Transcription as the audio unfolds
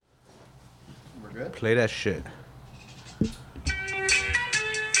We're good? Play that shit.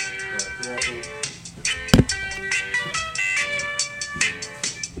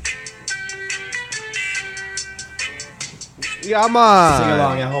 Yeah, man. Sing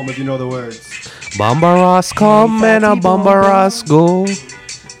along at home if you know the words. Bombaros come and a bombaros go.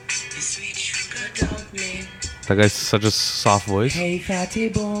 That guy's such a soft voice. Hey, fatty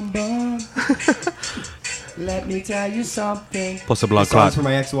boom boom. Let me tell you something. Plus a blood This song's clot. for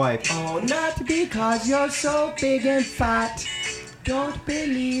my ex-wife. Oh, not because you're so big and fat. Don't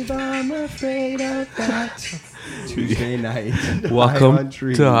believe I'm afraid of that. Tuesday night. Welcome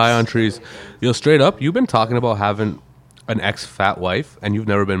to High on Trees. Yo, straight up, you've been talking about having an ex-fat wife, and you've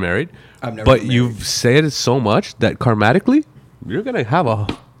never been married. I've never but been married. You've said it so much that karmatically, you're gonna have a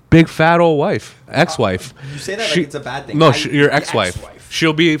big fat old wife, ex-wife. You say that like it's a bad thing. No, your the ex-wife.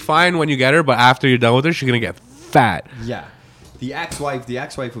 She'll be fine when you get her, but after you're done with her, she's gonna get fat. Yeah. The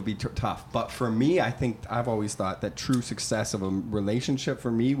ex-wife would be tough. But for me, I think I've always thought that true success of a relationship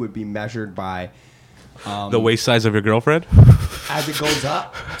for me would be measured by The waist size of your girlfriend? as it goes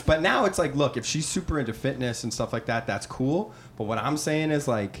up. But now it's like, look, if she's super into fitness and stuff like that, that's cool. But what I'm saying is,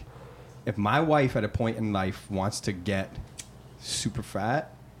 like, if my wife at a point in life wants to get super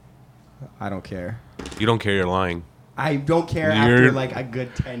fat, I don't care. You don't care, you're lying. I don't care after like a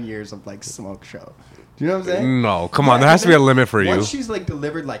good 10 years of like smoke show. Do you know what I'm saying? No, come on. There has to be a limit for you. Once she's like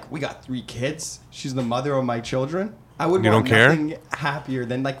delivered, like, we got 3 kids. She's the mother of my children. I would You want don't care? nothing happier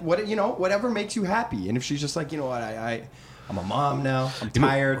than like whatever makes you happy. And if she's just like, you know what, I'm a mom now. I'm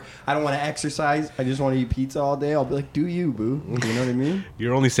tired. I don't want to exercise. I just want to eat pizza all day. I'll be like, do you, boo? You know what I mean?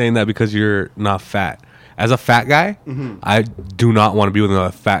 You're only saying that because you're not fat. As a fat guy, I do not want to be with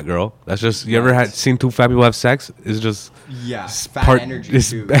another fat girl. That's just, you ever seen 2 fat people have sex? It's just fat energy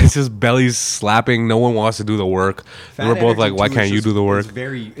too. It's just bellies slapping. No one wants to do the work. Fat We're both energy, like, why too, can't is you just- do the work?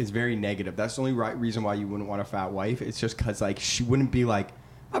 It's very negative. That's the only reason why you wouldn't want a fat wife. It's just because like she wouldn't be like,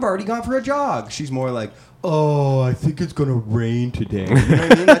 I've already gone for a jog. She's more like, oh, I think it's gonna rain today. You know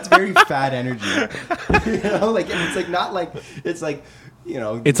what I mean? That's very fat energy. You know, like, and it's like not like it's like, you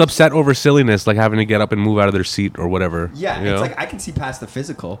know, It's upset over silliness, like having to get up and move out of their seat or whatever. yeah. you It's know? like I can see past the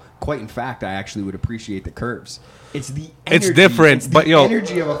physical. Quite in fact, I actually would appreciate the curves. It's the energy. It's different, It's the but, yo,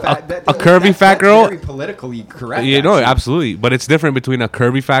 energy of a fat, a curvy fat girl- Very politically correct. You know, actually. absolutely. But it's different between a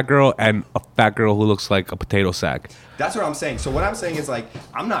curvy fat girl and a fat girl who looks like a potato sack. That's what I'm saying. So what I'm saying is like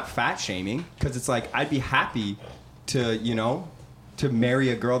I'm not fat shaming because it's like I'd be happy to to marry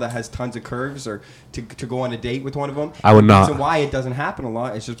a girl that has tons of curves or to go on a date with one of them. I would not. The reason why it doesn't happen a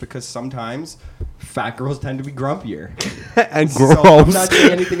lot is just because sometimes fat girls tend to be grumpier. And So I'm gross. not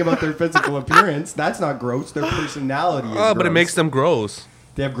saying anything about their physical appearance. That's not gross. Their personality is But it gross. makes them gross.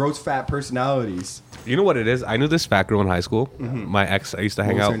 They have gross fat personalities. You know what it is? I knew this fat girl in high school. My ex, I used to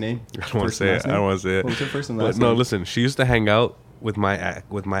hang was out. her name? I don't want to First say and it. last I don't name? want to say it. What was her first and But last no, name? listen. She used to hang out with my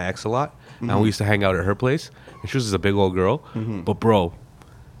ex a lot, and we used to hang out at her place. And she was just a big old girl. But bro,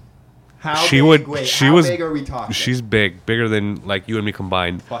 How she big? would. Wait, she how was. big are we talking? She's bigger than like you and me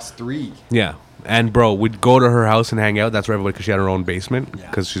combined. +3. Yeah. And bro, we'd go to her house and hang out. That's where everybody, because she had her own basement. Yeah.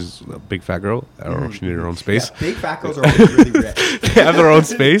 Because she's a big fat girl. I don't know if she needed her own space. Yeah, big fat girls are always really rich. They have their own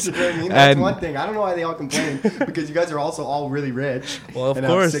space. You know what I mean? That's And one thing. I don't know why they all complain because you guys are also all really rich. Well, of and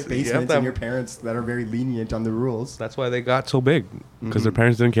course. have sick You have basements to have- and your parents that are very lenient on the rules. that's why they got so big. Because their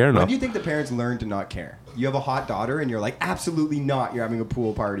parents didn't care When enough. do you think the parents learn to not care? You have a hot daughter and you're like, absolutely not. You're having a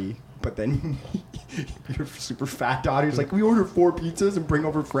pool party. But then your super fat daughter's like, we order 4 pizzas and bring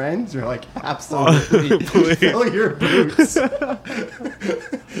over friends. You're like, absolutely. Fill your boots.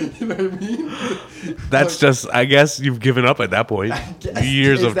 You know what I mean? That's just, I guess you've given up at that point. guess-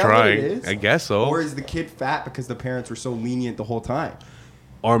 Years is of that what trying. it is? I guess so. Or is the kid fat because the parents were so lenient the whole time?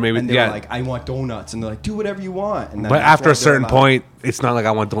 Or maybe, And they're yeah. like, I want donuts. And they're like, do whatever you want. And then But that's after why a certain they're allowed- point, it's not like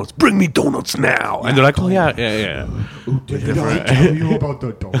I want donuts. Bring me donuts now. And they're like, oh, yeah. Did I tell you about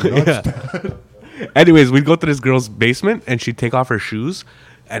the donuts? Anyways, we'd go to this girl's basement, and she'd take off her shoes,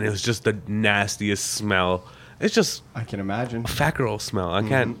 and it was just the nastiest smell. It's just I can imagine. a fat girl smell. I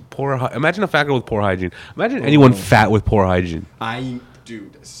can't imagine a fat girl with poor hygiene. Imagine anyone fat with poor hygiene.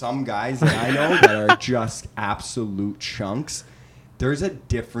 Dude, some guys that I know that are just absolute chunks, there's a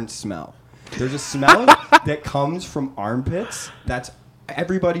different smell. There's a smell that comes from armpits that's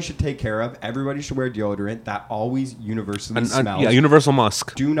everybody should take care of. Everybody should wear deodorant. That always universally smells. Yeah, universal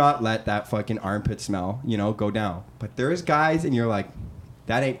musk. Do not let that fucking armpit smell, go down. But there's guys and you're like,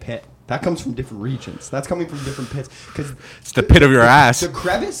 that ain't pit. That comes from different regions. That's coming from different pits. Because it's the pit of your ass. The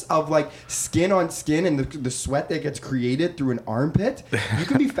crevice of like skin on skin and the sweat that gets created through an armpit. You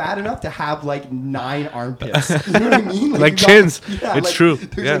can be fat enough to have like 9 armpits. You know what I mean? Like chins. It's like, true.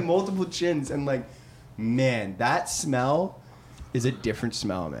 There's like multiple chins and like, man, that smell is a different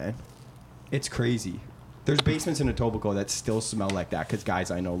smell, man. It's crazy. There's basements in Etobicoke that still smell like that because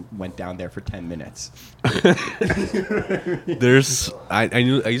guys I know went down there for 10 minutes. There's I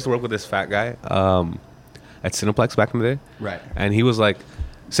used to work with this fat guy at Cineplex back in the day. Right. And he was like,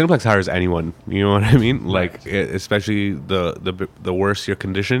 Cineplex hires anyone. You know what I mean? Like, especially the worse your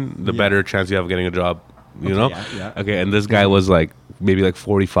condition, the better chance you have of getting a job. You know? Yeah. Okay. And this guy was like maybe like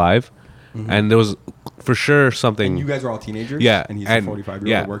 45, and there was for sure something. And you guys were all teenagers. Yeah. And he's a 45-year-old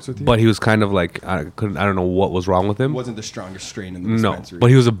that works with you. But he was kind of like I don't know what was wrong with him. Wasn't the strongest strain in the dispensary. No, but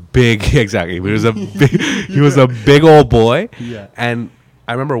he was a big he was a big old boy. Yeah. And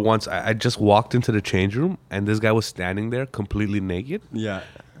I remember once I just walked into the change room and this guy was standing there completely naked. Yeah.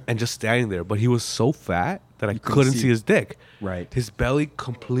 And just standing there, but he was so fat that I couldn't see his dick. Right. His belly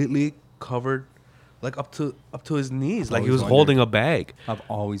completely covered, like up to his knees, like he was wondered. holding a bag. I've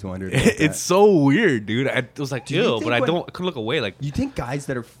always wondered about that. It's so weird, dude. I was like, you ew, think but I couldn't look away. Like, You think guys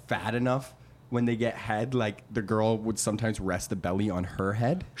that are fat enough when they get head, like the girl would sometimes rest the belly on her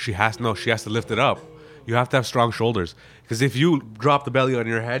head? she has to lift it up. You have to have strong shoulders because if you drop the belly on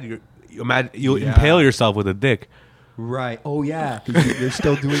your head, you'll impale yourself with a dick. Right. Oh yeah. 'Cause you're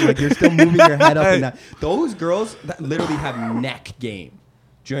still doing like you're still moving your head up and down. Those girls that literally have neck game.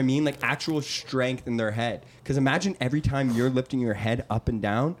 Do you know what I mean? Like actual strength in their head. Because imagine every time you're lifting your head up and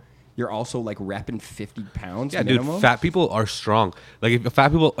down, you're also like repping 50 pounds. Yeah, minimum. dude. Fat people are strong. Like if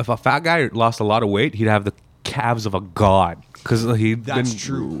a fat guy lost a lot of weight, he'd have the calves of a god because he'd been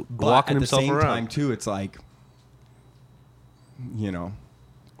true. walking but at himself the same around. time too, it's like, you know,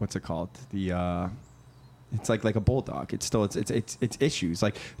 what's it called? It's like a bulldog. It's still it's issues.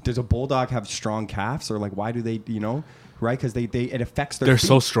 Like, does a bulldog have strong calves or like why do they right? Because it affects their. They're feet.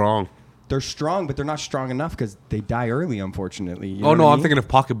 so strong. They're strong, but they're not strong enough because they die early, unfortunately. You know Oh what no, I I'm mean? thinking of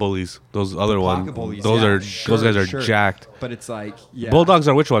pocket bullies. Those other ones. Pocket bullies, Those guys are sure. jacked. But it's like Bulldogs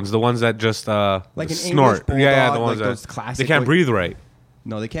are which ones? The ones that just like an snort. English Yeah, bulldog, the ones like those that classic, they can't like- breathe right.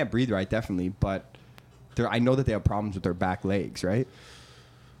 No, they can't breathe right, definitely. But I know that they have problems with their back legs, right?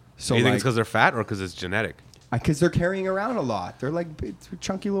 So Do you think like, it's because they're fat or because it's genetic? because they're carrying around a lot. They're like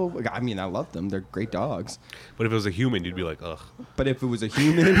chunky little. I mean, I love them. They're great dogs. But if it was a human, you'd be like, ugh. But if it was a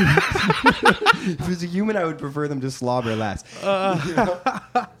human, I would prefer them to slobber less. You know?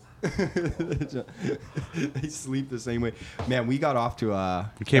 They sleep the same way. Man, we got off to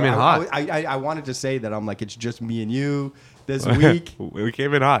We came in hot. I wanted to say that I'm like it's just me and you this week. We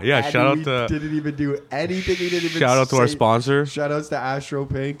came in hot. Yeah, And shout out we to didn't even do anything. We didn't even shout out to our say- sponsor, Shout outs to Astro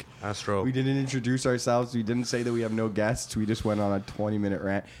Pink. Astro. We didn't introduce ourselves. We didn't say that we have no guests. We just went on a 20-minute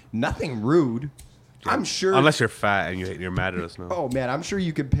rant. Nothing rude. I'm sure. Unless you're fat and you're mad at us now. Oh man, I'm sure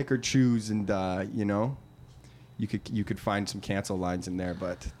you could pick or choose, and you could find some cancel lines in there.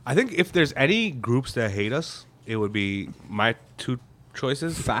 But I think if there's any groups that hate us, it would be my two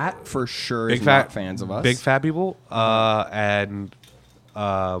choices: fat for sure big is fat not fans of us. big fat people, and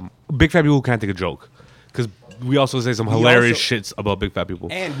big fat people who can't take a joke. Because we also say some hilarious shits about big fat people.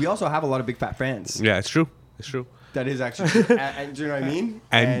 And we also have a lot of big fat fans. Yeah, it's true. It's true. That is actually true. And do you know what I mean?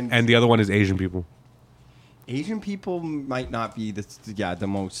 And the other one is Asian people. Asian people might not be the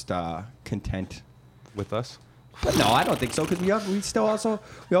most content With us. But no, I don't think so because we also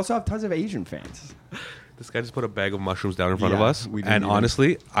have tons of Asian fans. This guy just put a bag of mushrooms down in front of Yeah, us. we didn't And even-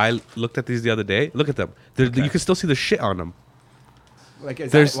 honestly, I looked at these the other day. Look at them. Okay. You can still see the shit on them. Like,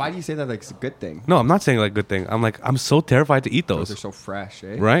 why do you say that? Like, it's a good thing. No, I'm not saying like good thing. I'm so terrified to eat Those those. are so fresh,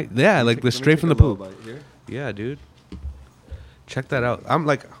 eh? Right? Yeah, like Let they're me straight take from a the little poop. bite here. Yeah, dude. Check that out.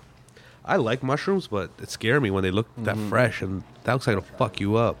 I like mushrooms, but it scares me when they look that fresh, and that looks like it'll fuck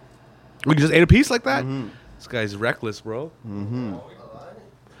you up. We just ate a piece like that? This guy's reckless, bro.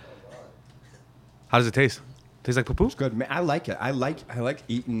 How does it taste? Tastes like poo-poo? It's good, man. I like it. I like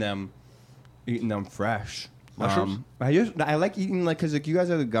eating them fresh. Mushrooms? I like eating because like you guys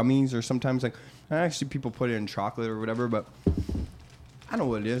are the gummies or sometimes like I actually people put it in chocolate or whatever, but I know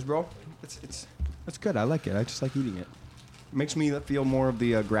what it is, bro. It's good. I like it. I just like eating it. It makes me feel more of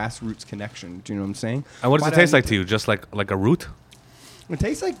the grassroots connection. Do you know what I'm saying? And what does Why it do I taste need like to you? Just like a root? It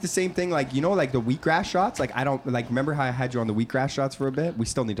tastes like the same thing, like like the wheatgrass shots. Like I don't like. Remember how I had you on the wheatgrass shots for a bit? We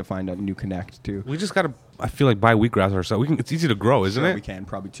still need to find a new connect too. We just gotta. I feel like buy wheatgrass ourselves. It's easy to grow, isn't Sure, it? We can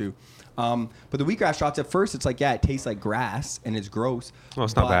probably too. But the wheatgrass shots at first, it's like it tastes like grass and it's gross. Oh,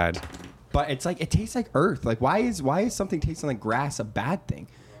 it's not bad. But it's like it tastes like earth. Like why is something tasting like grass a bad thing?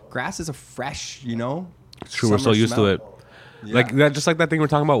 grass is a fresh, you know. It's true. We're so used to it. Yeah. Like that, just like that thing we're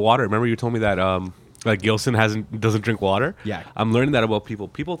talking about water. Remember you told me that like Gilson doesn't drink water. Yeah. I'm learning that about people.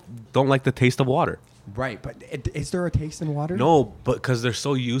 People don't like the taste of water. Right, but is there a taste in water? No, but because they're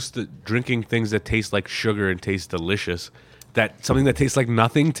so used to drinking things that taste like sugar and taste delicious, that something that tastes like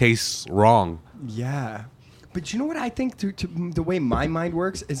nothing tastes wrong. Yeah, but you know what I think? To the way my mind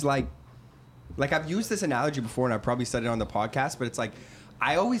works is like I've used this analogy before, and I've probably said it on the podcast, but it's like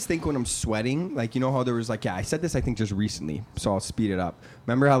I always think when I'm sweating, like, you know how there was like, I said this I think just recently, so I'll speed it up.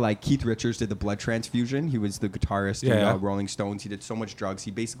 Remember how like Keith Richards did the blood transfusion? He was the guitarist in Rolling Stones. He did so much drugs. He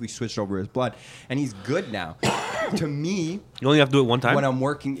basically switched over his blood, and he's good now. To me, you only have to do it one time. When I'm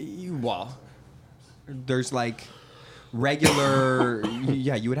working, well, there's like regular,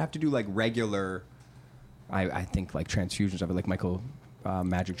 you would have to do like regular. I think like transfusions of it, like Michael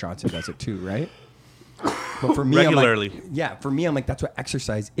Magic Johnson does it too, right? But for me, regularly. For me, I'm like, that's what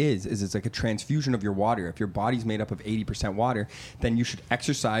exercise is it's like a transfusion of your water. If your body's made up of 80% water, then you should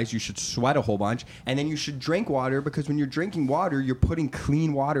exercise, you should sweat a whole bunch, and then you should drink water, because when you're drinking water, you're putting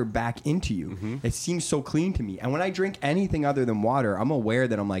clean water back into you. Mm-hmm. It seems so clean to me. And when I drink anything other than water, I'm aware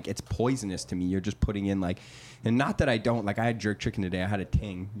that I'm like, it's poisonous to me. You're just putting in like, and not that I don't, like I had jerk chicken today, I had a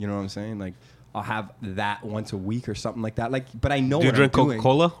ting, you know what I'm saying? Like, I'll have that once a week or something like that. Like, but I know what I'm doing. Do you drink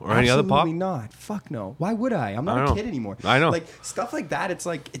Coca-Cola or any other pop? Absolutely not. Fuck no. Why would I? I'm not a kid anymore. I know. Like, stuff like that, it's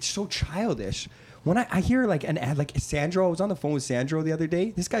like, it's so childish. When I hear like an ad, like Sandro, I was on the phone with Sandro the other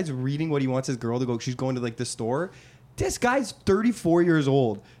day. This guy's reading what he wants his girl to go. She's going to like the store. This guy's 34 years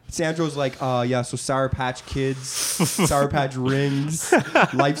old. Sandro's like, so Sour Patch Kids, Sour Patch Rings,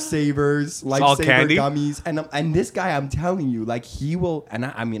 Lifesavers, Lifesaver gummies. And this guy, I'm telling you, like he will, and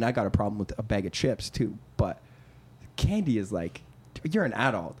I mean, I got a problem with a bag of chips too, but candy is like, you're an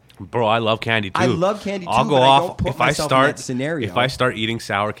adult. Bro, I love candy too. I love candy too, I'll go but off I don't put if I myself start in that scenario. If I start eating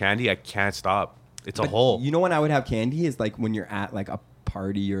sour candy, I can't stop. It's a hole. You know when I would have candy is like when you're at like a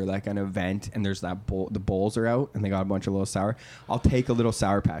party or like an event and there's that bowl, the bowls are out and they got a bunch of little sour. I'll take a little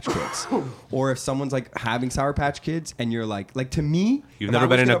Sour Patch Kids. Or if someone's like having Sour Patch Kids and you're like to me, you've never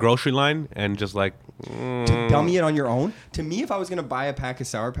been in a grocery line and just like to dummy it on your own. To me, if I was gonna buy a pack of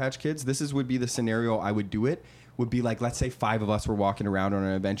Sour Patch Kids, would be the scenario I would do it. Would be like, let's say 5 of us were walking around on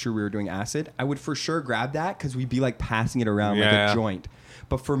an adventure, we were doing acid. I would for sure grab that because we'd be like passing it around like a joint.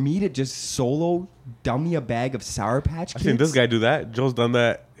 But for me to just solo dummy a bag of Sour Patch Kids, I've seen this guy do that. Joe's done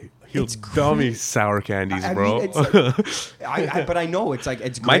that. He'll dummy sour candies, bro. Mean, it's like, but I know it's like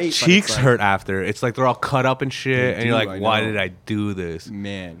it's great. My cheeks hurt after. It's like they're all cut up and shit, and you're like, why did I do this?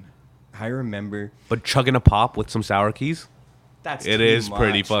 Man, I remember. But chugging a pop with some sour keys, it is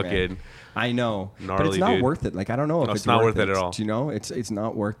pretty fucking. Man. I know, gnarly, but it's not worth it. Like I don't know if it's not worth it at all. Do you know? It's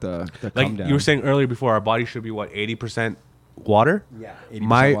not worth the like come down. You were saying earlier before, our body should be what 80% water. Yeah, 80%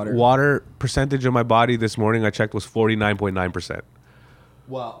 my water. Water percentage of my body this morning I checked was 49.9%.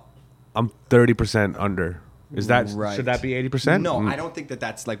 Well, I'm 30% under. Is that right. Should that be 80%? No, I don't think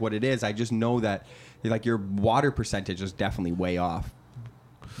that's like what it is. I just know that like your water percentage is definitely way off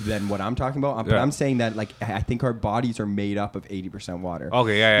than what I'm talking about. But I'm saying that like I think our bodies are made up of 80% water.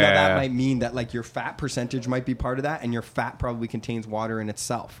 Okay, Now that might mean that like your fat percentage might be part of that, and your fat probably contains water in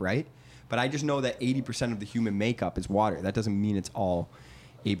itself, right? But I just know that 80% of the human makeup is water. That doesn't mean it's all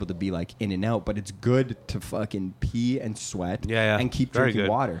able to be like in and out, but it's good to fucking pee and sweat and keep drinking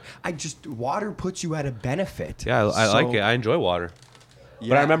water. Water puts you at a benefit. Yeah, I like it. I enjoy water. Yeah.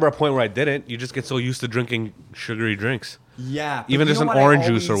 But I remember a point where I didn't. You just get so used to drinking sugary drinks. Yeah. Even just an orange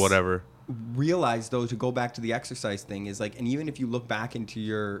juice or whatever. Realize though, to go back to the exercise thing, is like, and even if you look back into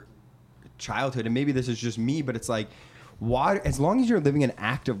your childhood, and maybe this is just me, but it's like water, as long as you're living an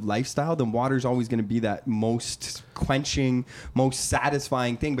active lifestyle, then water is always going to be that most quenching, most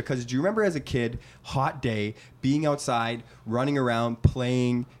satisfying thing. Because do you remember as a kid, hot day, being outside, running around,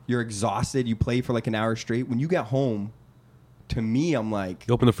 playing, you're exhausted, you play for like an hour straight. When you get home, to me, I'm like,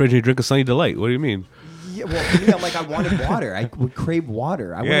 you open the fridge and you drink a Sunny Delight. What do you mean? Yeah, well, for me, I'm like, I wanted water. I would crave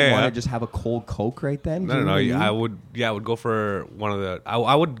water. I wouldn't want to just have a cold Coke right then. No. I would go for one of the.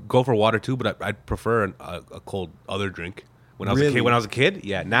 I would go for water too, but I'd prefer a cold other drink. When I was a kid. When I was a kid,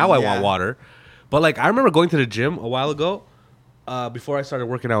 now I want water. But like I remember going to the gym a while ago, before I started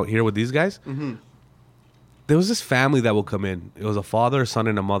working out here with these guys. Mm-hmm. There was this family that would come in. It was a father, a son,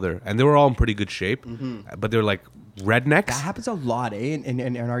 and a mother, and they were all in pretty good shape. Mm-hmm. But they were like rednecks. That happens a lot,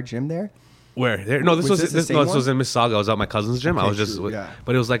 in our gym there. Where? No, this was in Mississauga. I was at my cousin's gym. Okay, I was just,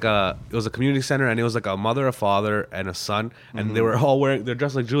 but it was like it was a community center, and it was like a mother, a father, and a son, and they were all they're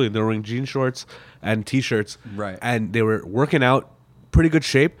dressed like Julian. They were wearing jean shorts and t-shirts, right? And they were working out, pretty good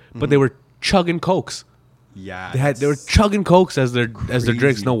shape, but they were chugging Cokes. Yeah. They were chugging Cokes as their Crazy.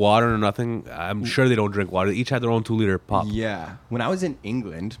 drinks, no water or nothing. I'm sure they don't drink water. They each had their own 2-liter pop. Yeah. When I was in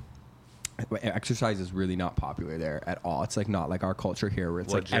England, exercise is really not popular there at all. It's like not like our culture here where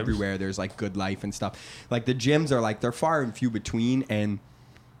it's like gyms? everywhere there's like good life and stuff. Like the gyms are like they're far and few between, and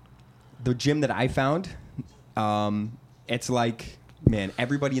the gym that I found, it's like, man,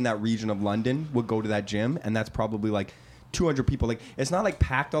 everybody in that region of London would go to that gym, and that's probably like 200 people. Like it's not like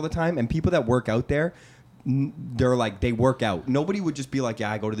packed all the time, and people that work out there, they're like, they work out. Nobody would just be like,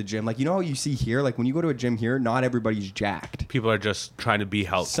 yeah, I go to the gym. Like, you know how you see here, like when you go to a gym here, not everybody's jacked. People are just trying to be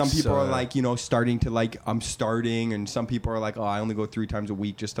healthy. Some people are like, you know, starting to like, I'm starting, and some people are like, oh, I only go 3 times a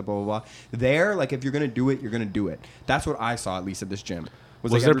week just to blah, blah, blah. There, like if you're going to do it, you're going to do it. That's what I saw, at least at this gym.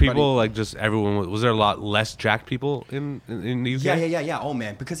 Was like there people, like just everyone, was there a lot less jacked people in the UK? Yeah. Oh,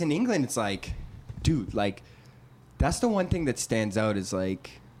 man. Because in England, it's like, dude, like, that's the one thing that stands out is like,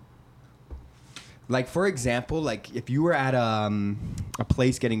 for example, like if you were at a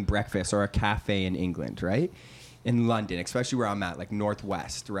place getting breakfast or a cafe in England, right? In London, especially where I'm at, like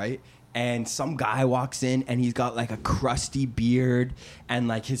Northwest, right? And some guy walks in and he's got like a crusty beard and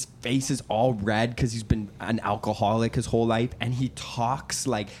like his face is all red because he's been an alcoholic his whole life. And he talks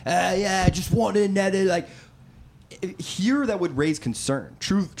like, yeah, I just wanted another, like, here that would raise concern.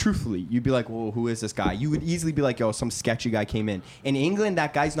 Truthfully, you'd be like, well, who is this guy? You would easily be like, yo, some sketchy guy came in. In England,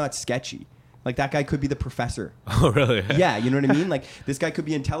 that guy's not sketchy. Like, that guy could be the professor. Oh, really? Yeah, you know what I mean? Like, this guy could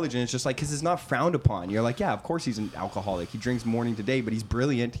be intelligent. It's just like, because it's not frowned upon. You're like, yeah, of course he's an alcoholic. He drinks morning to day, but he's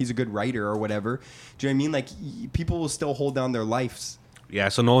brilliant. He's a good writer or whatever. Do you know what I mean? Like, people will still hold down their lives. Yeah,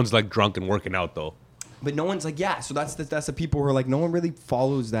 so no one's like drunk and working out, though. But no one's like, yeah. So that's the people who are like, no one really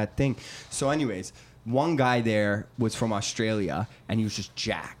follows that thing. So anyways, one guy there was from Australia, and he was just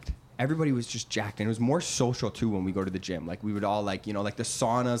jacked. Everybody was just jacked, and it was more social too when we go to the gym. Like we would all like, you know, like the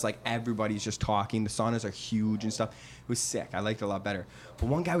saunas, like everybody's just talking. The saunas are huge and stuff. It was sick. I liked it a lot better. But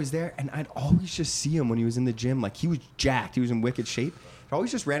one guy was there, and I'd always just see him when he was in the gym. Like he was jacked. He was in wicked shape. He'd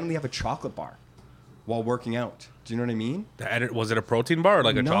always just randomly have a chocolate bar while working out. Do you know what I mean? Was it a protein bar or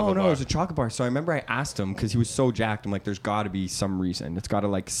like a chocolate bar? No, it was a chocolate bar. So I remember I asked him because he was so jacked. I'm like, there's got to be some reason. It's got to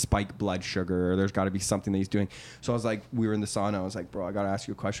like spike blood sugar, or there's got to be something that he's doing. So I was like, we were in the sauna. I was like, bro, I got to ask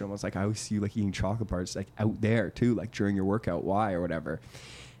you a question. I was like, I always see you like eating chocolate bars like out there too, like during your workout. Why or whatever?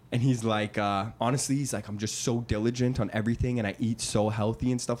 And he's like, honestly, he's like, I'm just so diligent on everything, and I eat so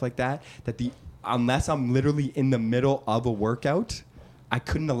healthy and stuff like that, that unless I'm literally in the middle of a workout, I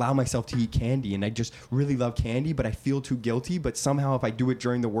couldn't allow myself to eat candy, and I just really love candy, but I feel too guilty. But somehow if I do it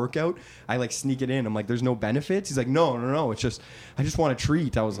during the workout, I like sneak it in. I'm like, there's no benefits. He's like, no. It's just, I just want a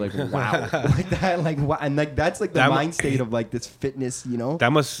treat. I was like, wow. Like that, like, wow. And like, that's like the mind state of like this fitness, you know?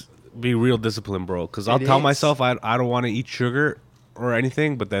 That must be real discipline, bro. Because I'll tell myself I don't want to eat sugar or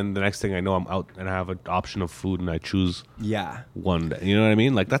anything, but then the next thing I know, I'm out and I have an option of food and I choose one day. You know what I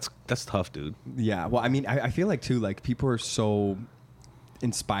mean? Like that's tough, dude. Yeah. Well, I mean, I feel like too, like people are so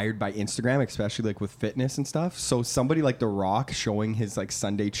inspired by Instagram, especially like with fitness and stuff. So somebody like The Rock showing his like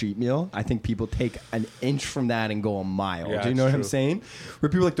Sunday cheat meal, I think people take an inch from that and go a mile. Yeah, do you know what I'm saying? Where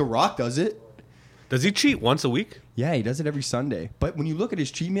people like The Rock does it. Does he cheat once a week? Yeah, he does it every Sunday. But when you look at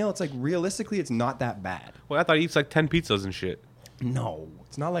his cheat meal, it's like realistically, it's not that bad. Well, I thought he eats like 10 pizzas and shit. No,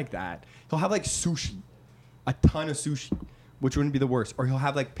 it's not like that. He'll have like sushi, a ton of sushi, which wouldn't be the worst. Or he'll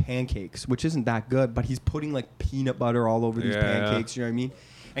have like pancakes, which isn't that good, but he's putting like peanut butter all over these pancakes. You know what I mean?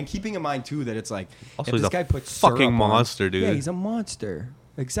 And keeping in mind too that it's like, also, if this guy puts fucking monster, dude. Yeah, he's a monster.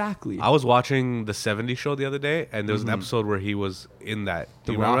 Exactly. I was watching the 70s show the other day, and there was an episode where he was in that.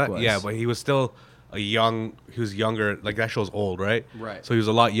 The Rock was. Yeah, but he was still he was younger. Like that show's old, right? Right. So he was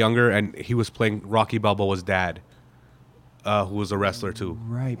a lot younger, and he was playing Rocky Balboa's dad, who was a wrestler too.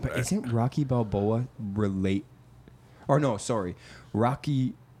 Right, but isn't Rocky Balboa Or no, sorry,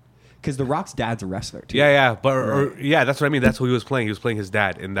 Rocky, because The Rock's dad's a wrestler too. Yeah, but yeah, that's what I mean. That's who he was playing. He was playing his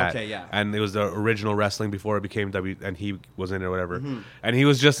dad in that. Okay, yeah. And it was the original wrestling before it became and he was in it or whatever. And he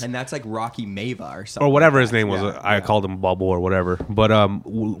was just And that's like Rocky Mava or something. or whatever like his name was. I called him Balboa or whatever. But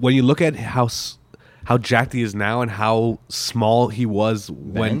when you look at how jacked he is now and how small he was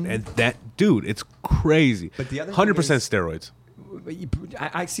when and that dude, it's crazy. But the other 100% thing is, steroids.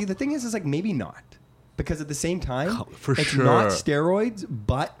 I see. The thing is like maybe not. Because at the same time, for it's sure. not steroids,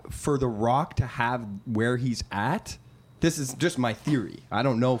 but for The Rock to have where he's at, this is just my theory. I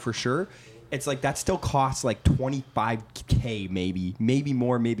don't know for sure. It's like that still costs like $25K maybe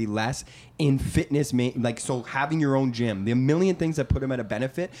more, maybe less in fitness. Like, so having your own gym, the million things that put him at a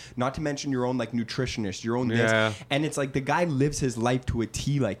benefit, not to mention your own like nutritionist, your own this. And it's like the guy lives his life to a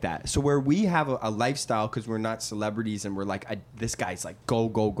T like that. So where we have a lifestyle because we're not celebrities and we're like, this guy's like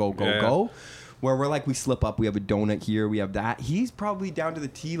go. where we're like, we slip up, we have a donut here, we have that. He's probably down to the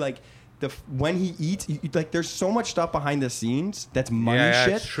T, like, when he eats, like, there's so much stuff behind the scenes that's money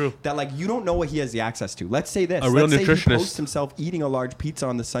shit it's true. that, like, you don't know what he has the access to. Let's say this. A real Let's say nutritionist. he posts himself eating a large pizza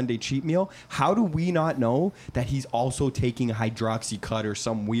on the Sunday cheat meal. How do we not know that he's also taking a hydroxycut or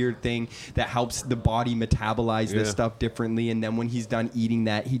some weird thing that helps the body metabolize this stuff differently? And then when he's done eating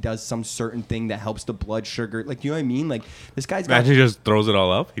that, he does some certain thing that helps the blood sugar. Like, you know what I mean? Like, this guy's got... Imagine he just throws it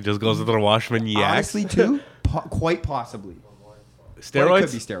all up. He just goes to the washman, yaks. Honestly, too, quite possibly. Steroids? But it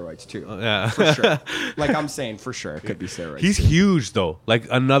could be steroids, too. Yeah. For sure. Like I'm saying, for sure, it could be steroids. He's huge, though. Like,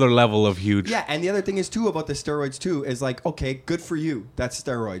 another level of huge. Yeah, and the other thing is, too, about the steroids, too, is like, okay, good for you. That's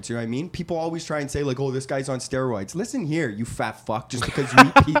steroids. You know what I mean? People always try and say, like, oh, this guy's on steroids. Listen here, you fat fuck. Just because you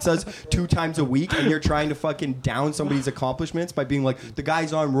eat pizzas 2 times a week and you're trying to fucking down somebody's accomplishments by being like, the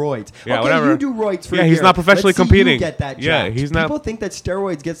guy's on roids. Yeah, okay, whatever. you do roids for a he's year. not professionally Let's see competing. You get that jacked. Yeah, he's not. People think that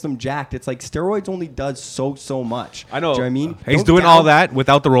steroids gets them jacked. It's like steroids only does so much. I know. Do you know what I mean? He's Don't doing down- all that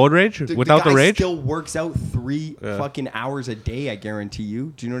without the road rage? Without the guy rage? still works out 3 fucking hours a day, I guarantee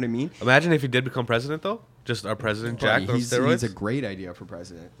you. Do you know what I mean? Imagine if he did become president, though. Just our president, Jack, on steroids. He's a great idea for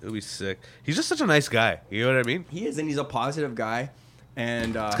president. It would be sick. He's just such a nice guy. You know what I mean? He is, and he's a positive guy.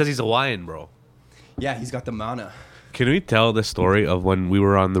 And It's because he's Hawaiian, bro. yeah, he's got the mana. Can we tell the story of when we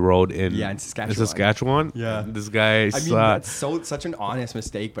were on the road in Saskatchewan? Yeah. This guy. I mean, that's such an honest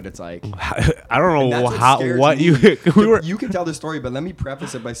mistake, but it's like I don't and know that's what scares you. me. We were. You can tell the story, but let me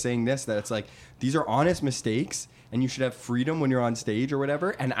preface it by saying this: that it's like these are honest mistakes, and you should have freedom when you're on stage or whatever.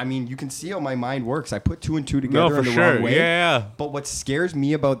 And I mean, you can see how my mind works. I put 2 and 2 together in the wrong way. Yeah. But what scares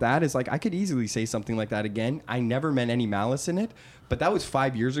me about that is like I could easily say something like that again. I never meant any malice in it. But that was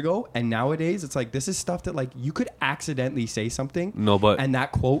 5 years ago, and nowadays it's like this is stuff that like you could accidentally say something. No, but and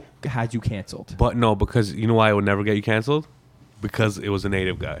that quote has you canceled. But no, because you know why it would never get you canceled? Because it was a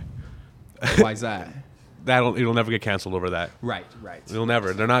native guy. Why is that? It'll never get canceled over that. Right. It'll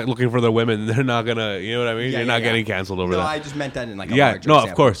never. They're not looking for their women. They're not gonna. You know what I mean? You're not getting canceled over that. No, I just meant that in like a yeah. larger No,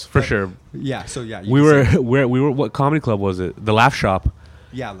 example. of course, for But, sure. Yeah. So yeah, We were what comedy club was it? The Laugh Shop.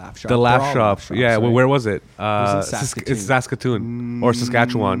 Yeah, Laugh Shop. The They're Laugh all Shop. Laugh Shops, Yeah. right? Where was it? was in Saskatoon. It's Saskatoon or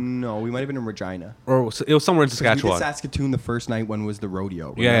Saskatchewan, No, we might have been in Regina. or it was somewhere in 'Cause Saskatchewan. We did Saskatoon the first night when was the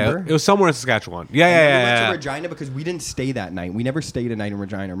rodeo. Yeah, Remember? it was somewhere in Saskatchewan. Yeah, And then yeah, we went yeah. to Regina because we didn't stay that night. We never stayed a night in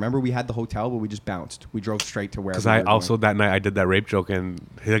Regina. Remember, we had the hotel, but we just bounced. We drove straight to wherever. Because we I were also going. that night I did that rape joke and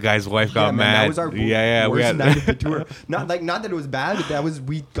the guy's wife got Yeah, man, mad. that was our we worst had night of the tour. Not that it was bad, but that was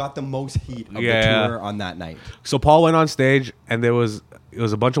we got the most heat of the tour on that night. So Paul went on stage and it was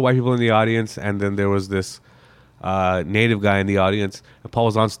a bunch of white people in the audience, and then there was this native guy in the audience. And Paul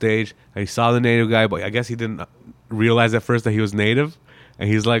was on stage and he saw the native guy, but I guess he didn't realize at first that he was native. And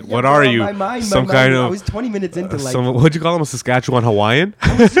he's like, "What are you? Some kind of?" I was 20 minutes into like. What'd you call him? A Saskatchewan Hawaiian?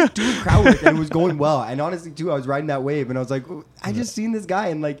 I was just doing crowd work and it was going well. And honestly, too, I was riding that wave and I was like, I just seen this guy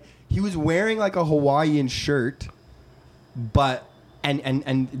and like he was wearing like a Hawaiian shirt, but.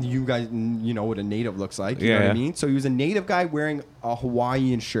 And you guys, you know what a native looks like. You know what I mean? So he was a native guy wearing a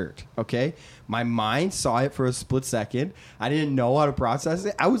Hawaiian shirt, okay? My mind saw it for a split second. I didn't know how to process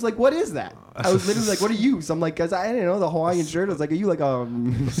it. I was like, what is that? I was literally like, what are you? So I'm like, because I didn't know the Hawaiian shirt. I was like, are you like a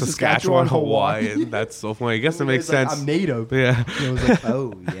Saskatchewan Hawaiian? That's so funny. I guess it makes sense. Like, I'm native. Yeah. And I was like,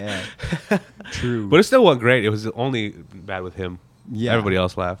 oh, yeah. True. But it still went great. It was only bad with him. Yeah. Everybody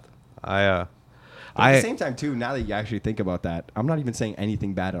else laughed. But at the same time, too, now that you actually think about that, I'm not even saying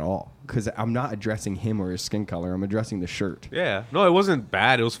anything bad at all because I'm not addressing him or his skin color. I'm addressing the shirt. Yeah. No, it wasn't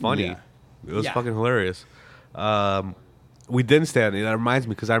bad. It was funny. Yeah. It was fucking hilarious. We didn't stand. That reminds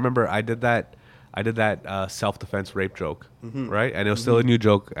me because I remember I did that self-defense rape joke, right? And it was still a new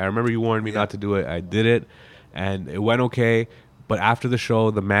joke. I remember you warned me not to do it. I did it, and it went okay. But after the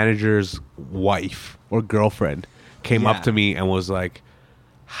show, the manager's wife or girlfriend came up to me and was like,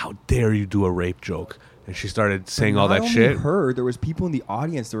 "How dare you do a rape joke?" And she started saying all that shit. Her, there was people in the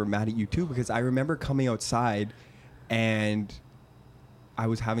audience that were mad at you too because I remember coming outside and I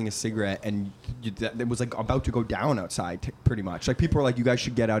was having a cigarette and it was like about to go down outside pretty much. Like people were like, you guys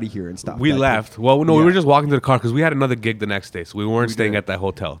should get out of here and stuff. We left. Well, no, we were just walking to the car because we had another gig the next day. So we weren't staying at that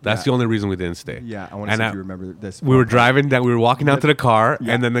hotel. That's the only reason we didn't stay. Yeah, I want to see if you remember this. We were driving down. We were walking down to the car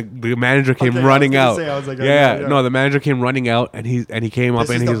and then the manager came running out. I was like, No, the manager came running out and he came up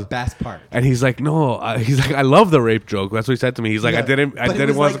and he's he's the best part. And he's like, no, he's like, I love the rape joke. That's what he said to me. He's like, I didn't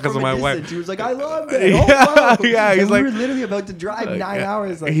want it because of my wife. He was like, I love it. Oh, wow. Yeah, he's like, we were literally about to drive 9 hours.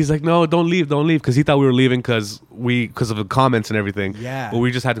 He's like, no, don't leave because he thought we were leaving because of the comments and everything. Yeah. But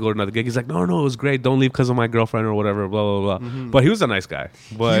we just had to go to another gig. He's like, no, it was great. Don't leave because of my girlfriend or whatever. Blah blah blah. But he was a nice guy.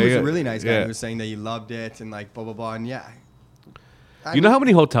 But he was a really nice guy. He was saying that he loved it and like blah blah blah. And yeah. You know how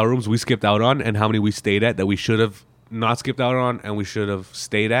many hotel rooms we skipped out on, and how many we stayed at that we should have not skipped out on, and we should have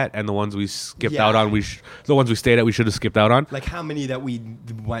stayed at, and the ones we skipped out on, the ones we stayed at, we should have skipped out on. Like how many that we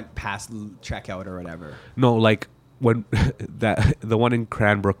went past checkout or whatever? No, like when the one in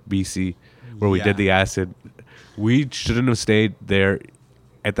Cranbrook, BC, where we did the acid, we shouldn't have stayed there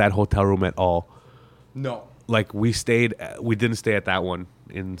at that hotel room at all. No. Like we didn't stay at that one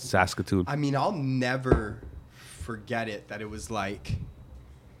in Saskatoon. I mean, I'll never forget it that it was like.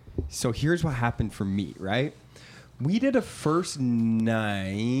 So here's what happened for me, right? We did a first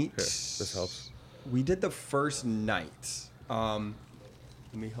night. Here, this helps. We did the first night. Let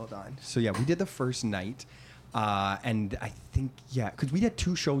me hold on. So yeah, we did the first night. And I think, because we had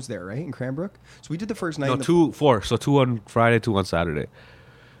 2 shows there, right, in Cranbrook? So we did the first night. No, 4. So 2 on Friday, 2 on Saturday.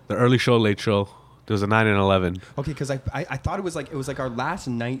 The early show, late show. There was a 9 and 11. Okay, because I thought it was like our last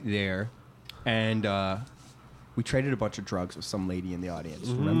night there, and we traded a bunch of drugs with some lady in the audience.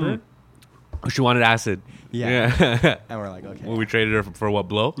 Remember? She wanted acid. Yeah. And we're like, okay. Well, we traded her for what,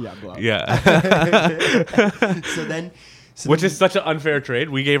 blow? Yeah, blow. Yeah. Which is such an unfair trade.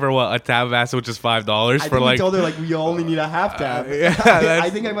 We gave her a tab of acid, which is $5 for like. We told her like we only need a half tab. I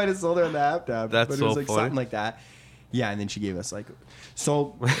think I might have sold her on the half tab. That's but so it was like funny. something like that. Yeah, and then she gave us like,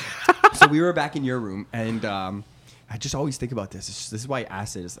 so we were back in your room, and I just always think about this. This is why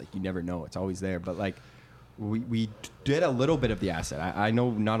acid is like you never know. It's always there, but like. We did a little bit of the acid. I know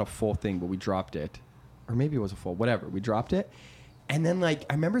not a full thing, but we dropped it. Or maybe it was a full, whatever. We dropped it. And then, like,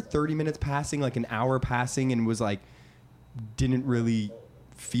 I remember 30 minutes passing, like an hour passing, and was like, didn't really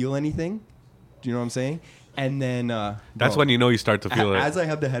feel anything. Do you know what I'm saying? And then... That's when you know you start to feel it. As I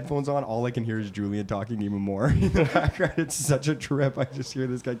have the headphones on, all I can hear is Julian talking even more in the background. It's such a trip. I just hear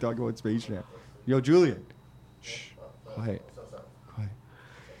this guy talking about Space Jam. Yo, Julian. Shh. Quiet.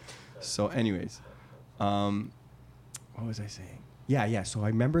 So, anyways... what was I saying? Yeah. So I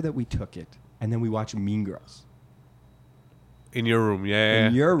remember that we took it, and then we watched Mean Girls. In your room, yeah.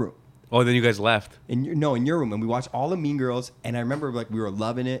 In your room. Oh, then you guys left. In your room, and we watched all the Mean Girls, and I remember like we were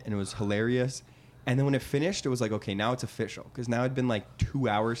loving it, and it was hilarious. And then when it finished, it was like, okay, now it's official, because now it'd been like 2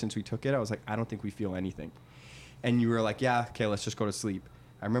 hours since we took it. I was like, I don't think we feel anything. And you were like, yeah, okay, let's just go to sleep.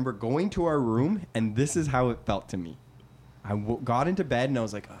 I remember going to our room, and this is how it felt to me. I got into bed, and I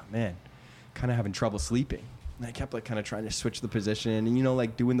was like, oh man. Kind of having trouble sleeping, and I kept like kind of trying to switch the position and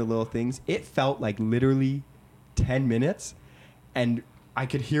like doing the little things. It felt like literally 10 minutes, and I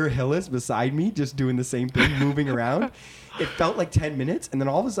could hear Hillis beside me just doing the same thing, moving around. It felt like 10 minutes, and then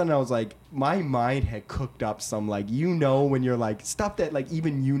all of a sudden I was like, my mind had cooked up some like, when you're like stuff that like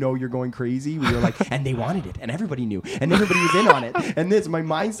even you're going crazy. We were like, and they wanted it, and everybody knew, and everybody was in on it, and my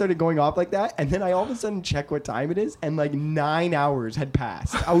mind started going off like that, and then I all of a sudden check what time it is, and like 9 hours had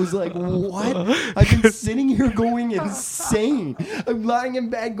passed. I was like, what? I've been sitting here going insane. I'm lying in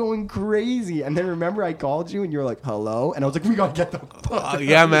bed going crazy, and then remember I called you, and you're like, hello, and I was like, we gotta get the fuck.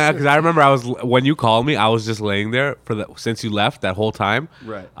 Yeah, man, because I remember when you called me, I was just laying there since you left that whole time.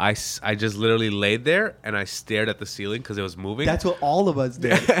 Right. I just literally laid there and I stared at the ceiling because it was moving. That's what all of us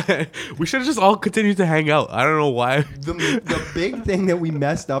did. We should have just all continued to hang out. I don't know why. The big thing that we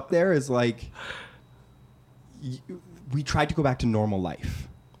messed up there is like we tried to go back to normal life.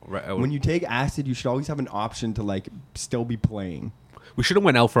 Right. When you take acid, you should always have an option to like still be playing. We should have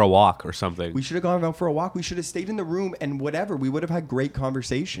went out for a walk or something. We should have gone out for a walk. We should have stayed in the room and whatever. We would have had great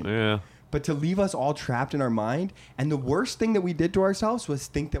conversation. Yeah. But to leave us all trapped in our mind, and the worst thing that we did to ourselves was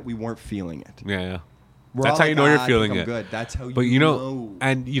think that we weren't feeling it. Yeah. We're That's how you know you're feeling it. Good. That's how but you know.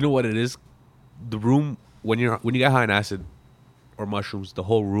 And you know what it is? The room when you get high on acid or mushrooms, the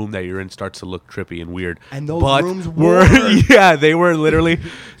whole room that you're in starts to look trippy and weird. And those rooms were they were literally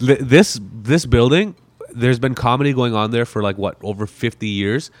this building. There's been comedy going on there for like over 50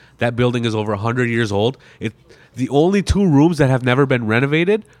 years. That building is over 100 years old. The only 2 rooms that have never been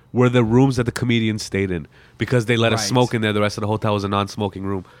renovated were the rooms that the comedians stayed in because they let us smoke in there. The rest of the hotel was a non-smoking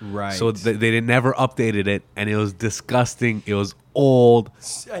room. Right. So they never updated it, and it was disgusting. It was old.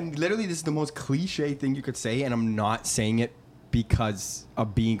 And literally, this is the most cliche thing you could say, and I'm not saying it because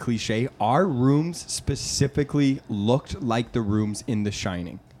of being cliche. Our rooms specifically looked like the rooms in The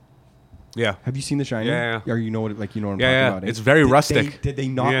Shining. Yeah. Have you seen The Shining? Yeah. Or you know what I'm talking about? It's very rustic. Did they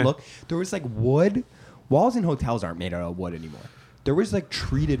not look? There was like wood. Walls in hotels aren't made out of wood anymore. There was like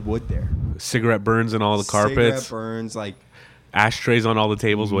treated wood there. Cigarette burns on all the carpets. Cigarette burns, like ashtrays on all the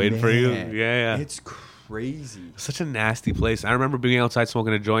tables waiting for you. Yeah. It's crazy. Such a nasty place. I remember being outside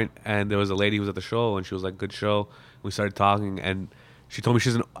smoking a joint, and there was a lady who was at the show, and she was like, "Good show." We started talking, and she told me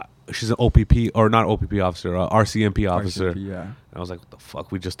she's an OPP or not OPP officer, RCMP officer. RCMP, yeah. And I was like, "What the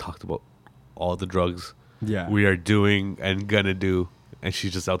fuck?" We just talked about all the drugs Yeah. we are doing and gonna do. And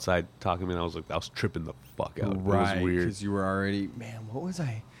she's just outside talking to me, and I was tripping the fuck out. Right. It was weird. Because you were already, man, what was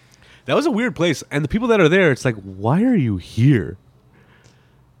I? That was a weird place. And the people that are there, it's like, why are you here?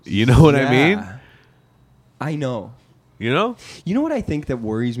 You know what I mean? I know. You know? You know what I think that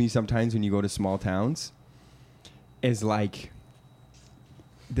worries me sometimes when you go to small towns? Is like,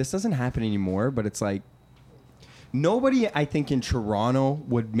 this doesn't happen anymore, but it's like, nobody, I think, in Toronto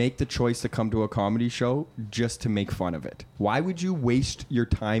would make the choice to come to a comedy show just to make fun of it. Why would you waste your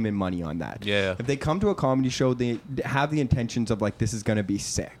time and money on that? Yeah. If they come to a comedy show, they have the intentions of like, this is going to be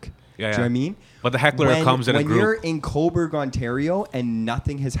sick. Yeah, Do you know what I mean? But the heckler comes in a group. When you're in Coburg, Ontario, and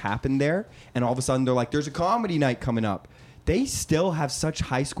nothing has happened there, and all of a sudden they're like, there's a comedy night coming up. They still have such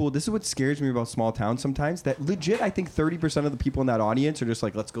high school. This is what scares me about small towns sometimes. That legit, I think 30% of the people in that audience are just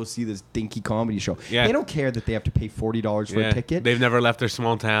like, let's go see this dinky comedy show. Yeah. They don't care that they have to pay $40 for a ticket. They've never left their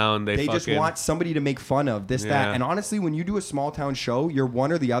small town. They just want somebody to make fun of this, that. And honestly, when you do a small town show, you're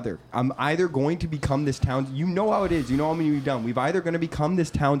one or the other. I'm either going to become this town. You know how it is. You know how many we've done. We've either going to become this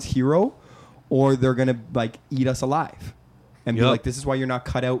town's hero, or they're going to like eat us alive. And be like, this is why you're not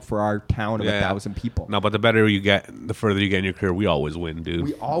cut out for our town of 1,000 people. No, but the better you get, the further you get in your career, we always win, dude.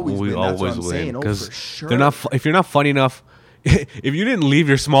 We always win. That's what I'm saying. Oh, for sure. They're not. If you're not funny enough, if you didn't leave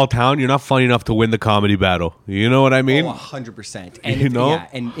your small town, you're not funny enough to win the comedy battle. You know what I mean? Oh, 100%. And you know, yeah,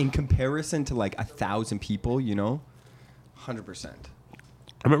 and in comparison to like 1,000 people, 100%. I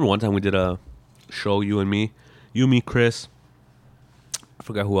remember one time we did a show, you, me, Chris. I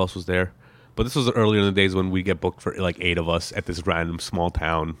forgot who else was there. But this was earlier in the days when we get booked for like 8 of us at this random small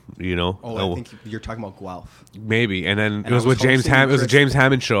town, Oh, I think you're talking about Guelph. Maybe. And then it was with James Hammond. It was a James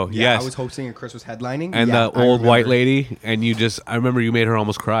Hammond show. Yeah, yes. I was hosting and Chris was headlining. And the old white lady. And I remember you made her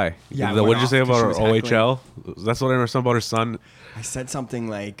almost cry. Yeah. What did you say about her OHL? Heckling. That's what I remember something about her son. I said something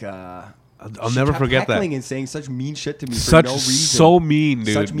like, I'll never forget that. And saying such mean shit to me for no reason. So mean,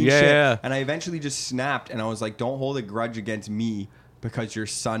 dude. Such mean shit. And I eventually just snapped and I was like, don't hold a grudge against me because your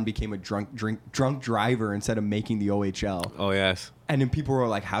son became a drunk driver instead of making the OHL. Oh, yes. And then people were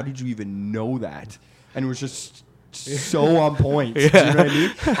like, how did you even know that? And it was just so on point. Yeah. Do you know what I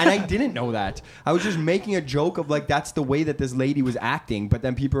mean? And I didn't know that. I was just making a joke of like, that's the way that this lady was acting. But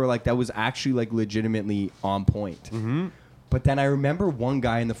then people were like, that was actually like legitimately on point. Mm-hmm. But then I remember one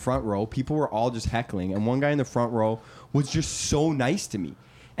guy in the front row, people were all just heckling. And one guy in the front row was just so nice to me.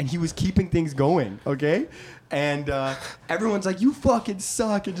 And he was keeping things going, okay? And everyone's like, you fucking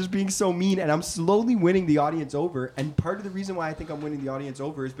suck, and just being so mean. And I'm slowly winning the audience over. And part of the reason why I think I'm winning the audience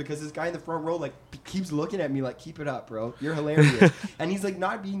over is because this guy in the front row like keeps looking at me like, keep it up, bro. You're hilarious. And he's like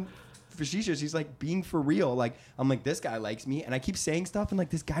not being facetious. He's like being for real. Like, I'm like, this guy likes me. And I keep saying stuff, and like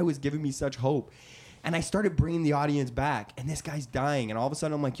this guy was giving me such hope. And I started bringing the audience back. And this guy's dying. And all of a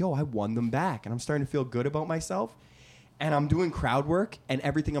sudden, I'm like, yo, I won them back. And I'm starting to feel good about myself. And I'm doing crowd work, and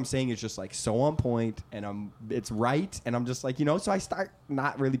everything I'm saying is just like so on point, and it's right, and I'm just like, so I start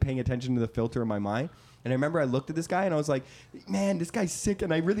not really paying attention to the filter in my mind. And I remember I looked at this guy, and I was like, man, this guy's sick,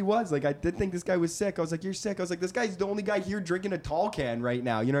 and I really was. Like, I did think this guy was sick. I was like, you're sick. I was like, this guy's the only guy here drinking a tall can right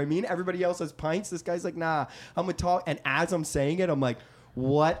now. You know what I mean? Everybody else has pints. This guy's like, nah, I'm a tall. And as I'm saying it, I'm like,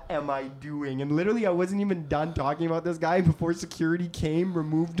 what am I doing? And literally, I wasn't even done talking about this guy before security came,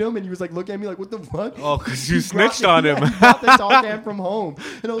 removed him, and he was like looking at me like, what the fuck? Oh, because you snitched on him. He brought the tall can from home.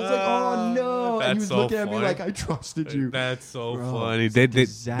 And I was like, oh, no. And he was so looking at funny. me like, I trusted you. That's so Bro, funny. They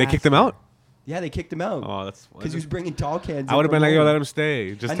kicked him out? Yeah, they kicked him out. Oh, that's funny. Because he was bringing tall cans. I would have been like, yo, let him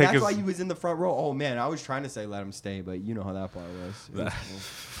stay. Just and take that's why he was in the front row. Oh, man, I was trying to say let him stay, but you know how that part was. It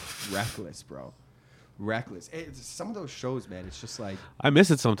was reckless, bro. Reckless. Some of those shows, man, it's just like, I miss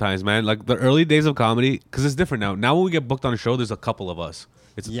it sometimes, man. Like the early days of comedy, because it's different now. Now when we get booked on a show, there's a couple of us.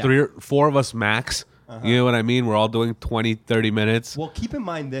 It's 3 or 4 of us max. You know what I mean? We're all doing 20, 30 minutes. Well, keep in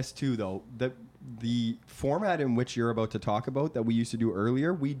mind this too, though. The format in which you're about to talk about that we used to do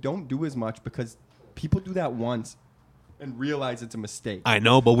earlier, we don't do as much because people do that once and realize it's a mistake. I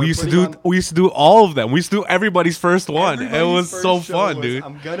know, but we used to do all of them. We used to do everybody's first one. It was so fun, dude.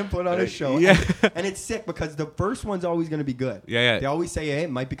 I'm gonna put on a show. Yeah. And it's sick because the first one's always gonna be good. Yeah. They always say, hey,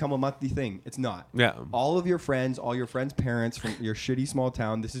 it might become a monthly thing. It's not. Yeah. All of your friends, all your friends' parents from your shitty small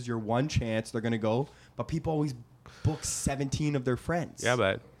town, this is your one chance. They're gonna go. But people always book 17 of their friends. Yeah,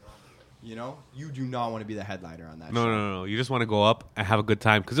 but you do not want to be the headliner on that show. No. You just want to go up and have a good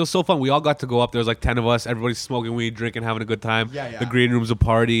time. Because it was so fun. We all got to go up. There was like 10 of us. Everybody's smoking weed, drinking, having a good time. Yeah. The green room's a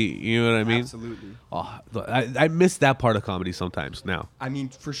party. You know what I mean? Absolutely. Oh, I miss that part of comedy sometimes now. I mean,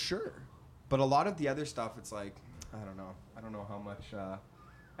 for sure. But a lot of the other stuff, it's like, I don't know. I don't know how much.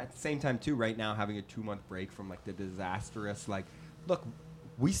 At the same time, too, right now, having a 2-month break from like the disastrous, like, look,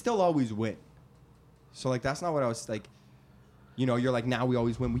 we still always win. So like that's not what I was like. You know, you're like, now we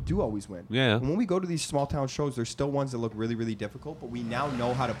always win. We do always win. Yeah. And when we go to these small town shows, there's still ones that look really, really difficult, but we now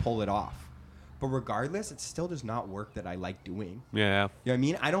know how to pull it off. But regardless, it still does not work that I like doing. Yeah. You know what I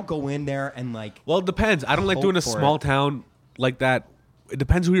mean? I don't go in there and like. Well, it depends. I don't like doing a small town like that. It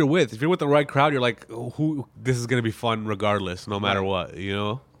depends who you're with. If you're with the right crowd, you're like, "Who? This is gonna be fun regardless, no matter what." You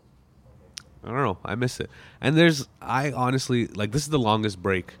know. I don't know. I miss it. And I honestly like this is the longest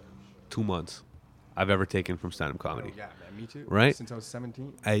break, 2 months, I've ever taken from stand-up comedy. Oh, yeah, man, me too. Right? Since I was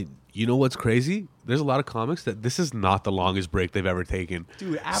 17. You know what's crazy? There's a lot of comics that this is not the longest break they've ever taken.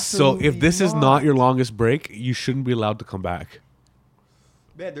 Dude, absolutely. So if this is not your longest break, you shouldn't be allowed to come back.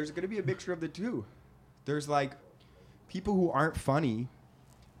 Man, there's going to be a mixture of the two. There's like people who aren't funny,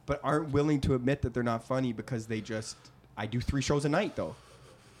 but aren't willing to admit that they're not funny because I do 3 shows a night though.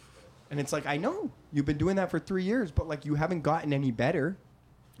 And it's like, I know you've been doing that for 3 years, but like you haven't gotten any better.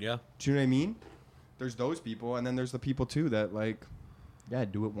 Yeah. Do you know what I mean? There's those people, and then there's the people too that like, yeah,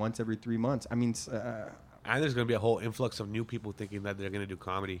 do it once every 3 months. I mean, and there's going to be a whole influx of new people thinking that they're going to do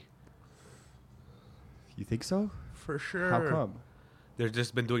comedy. You think so? For sure. How come? They've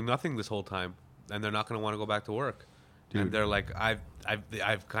just been doing nothing this whole time, and they're not going to want to go back to work. Dude. And they're like,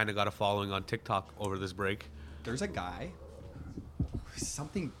 I've kind of got a following on TikTok over this break. There's a guy,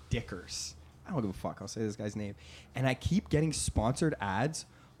 something Dickers. I don't give a fuck. I'll say this guy's name. And I keep getting sponsored ads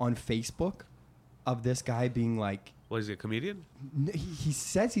on Facebook of this guy being like... What, is he a comedian? He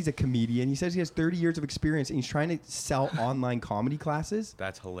says he's a comedian. He says he has 30 years of experience, and he's trying to sell online comedy classes.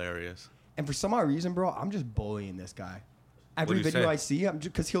 That's hilarious. And for some odd reason, bro, I'm just bullying this guy. Every What do you video say? I see,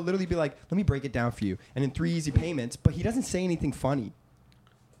 because he'll literally be like, let me break it down for you. And in 3 easy payments, but he doesn't say anything funny.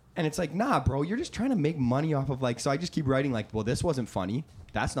 And it's like, nah, bro, you're just trying to make money off of like, so I just keep writing like, well, this wasn't funny.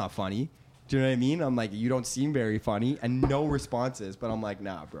 That's not funny. Do you know what I mean? I'm like, you don't seem very funny, and no responses. But I'm like,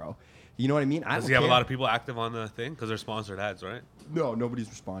 nah, bro. You know what I mean? Does he have a lot of people active on the thing? Because they're sponsored ads, right? No, nobody's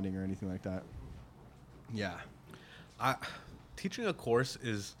responding or anything like that. Yeah. Teaching a course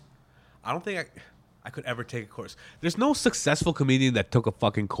is... I don't think I could ever take a course. There's no successful comedian that took a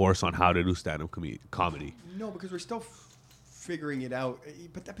fucking course on how to do stand-up comedy. No, because we're still figuring it out.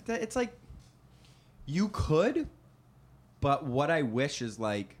 But it's like, you could, but what I wish is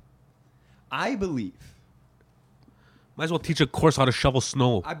like, I believe... Might as well teach a course how to shovel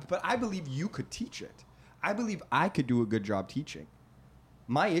snow. But I believe you could teach it. I believe I could do a good job teaching.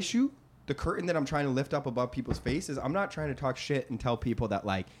 My issue, the curtain that I'm trying to lift up above people's faces, I'm not trying to talk shit and tell people that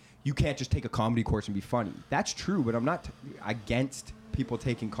like, you can't just take a comedy course and be funny. That's true, but I'm not against people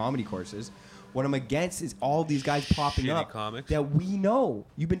taking comedy courses. What I'm against is all these guys popping Shitty up comics. that we know.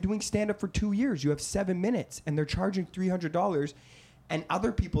 You've been doing stand-up for 2 years. You have 7 minutes, and they're charging $300. And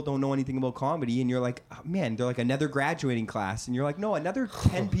other people don't know anything about comedy, and you're like, oh, man, they're like another graduating class. And you're like, no, another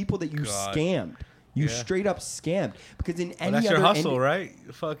 10 people that you scammed. You straight up scammed. Because in any that's other... your hustle, right?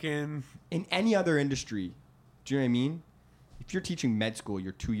 Fucking... In any other industry, do you know what I mean? If you're teaching med school,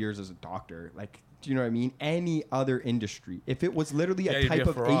 you're 2 years as a doctor. Like, do you know what I mean? Any other industry. If it was literally a type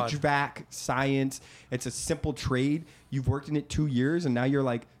of HVAC science, it's a simple trade. You've worked in it 2 years, and now you're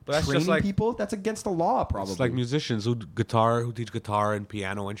like training people. That's against the law, probably. It's like musicians who teach guitar and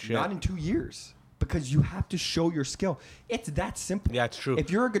piano and shit. Not in 2 years. Because you have to show your skill. It's that simple. Yeah, it's true. If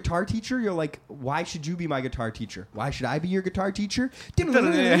you're a guitar teacher, you're like, why should you be my guitar teacher? Why should I be your guitar teacher? You're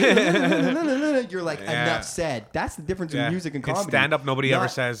like, enough said. That's the difference in music and comedy. In stand-up, nobody ever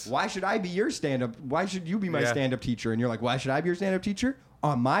says, why should I be your stand-up? Why should you be my stand-up teacher? And you're like, why should I be your stand-up teacher?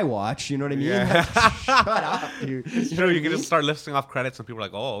 On my watch, you know what I mean? Yeah. Like, shut up, dude. You know, you can just start listing off credits and people are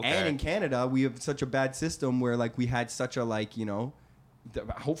like, oh, okay. And in Canada, we have such a bad system where like we had such a like, you know,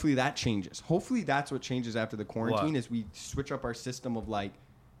 hopefully that changes. Hopefully that's what changes after the quarantine is we switch up our system of like,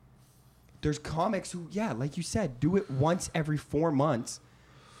 there's comics who, yeah, like you said, do it once every 4 months.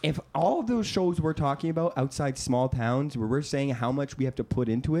 If all of those shows we're talking about outside small towns where we're saying how much we have to put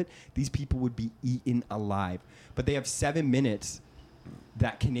into it, these people would be eaten alive. But they have 7 minutes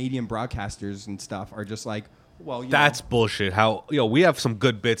that Canadian broadcasters and stuff are just like, well, that's bullshit. We have some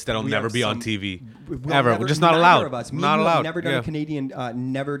good bits that'll never be on TV ever. We're just not not allowed. Of us. Not allowed. Never done a Canadian,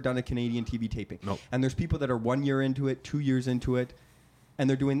 never done a Canadian TV taping. Nope. And there's people that are 1 year into it, 2 years into it, and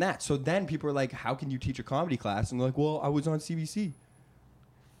they're doing that. So then people are like, "How can you teach a comedy class?" And they're like, "Well, I was on CBC."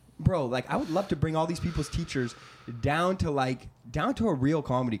 Bro, like I would love to bring all these people's teachers down to a real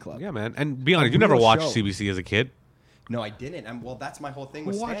comedy club. Yeah, man. And be honest, you never watched CBC as a kid. No, I didn't. And well, that's my whole thing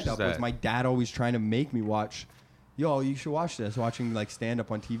with watches stand-up. that? Was my dad always trying to make me watch. Yo, you should watch this. Watching like stand-up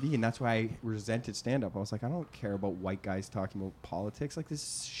on TV, and that's why I resented stand-up. I was like, I don't care about white guys talking about politics. Like this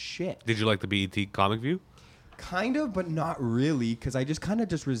is shit. Did you like the BET Comic View? Kind of, but not really, because I just kind of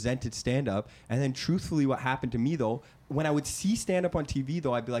just resented stand-up. And then truthfully, what happened to me, though, when I would see stand-up on TV,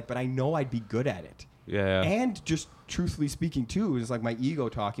 though, I'd be like, but I know I'd be good at it. Yeah. And just truthfully speaking, too, it was like my ego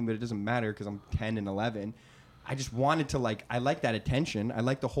talking, but it doesn't matter because I'm 10 and 11. I just wanted to, like, I like that attention. I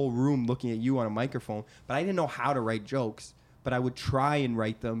like the whole room looking at you on a microphone, but I didn't know how to write jokes. But I would try and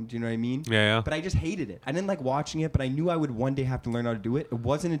write them. Do you know what I mean? Yeah. But I just hated it. I didn't like watching it, but I knew I would one day have to learn how to do it. It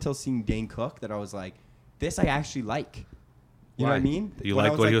wasn't until seeing Dane Cook that I was like, this I actually like. You know what I mean? You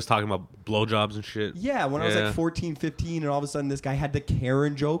liked what he was talking about, blowjobs and shit? Yeah, when I was like 14, 15, and all of a sudden this guy had the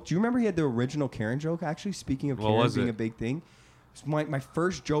Karen joke. Do you remember he had the original Karen joke, actually? Speaking of Karen being a big thing. It's my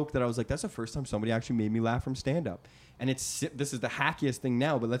first joke that I was like, that's the first time somebody actually made me laugh from stand-up. And this is the hackiest thing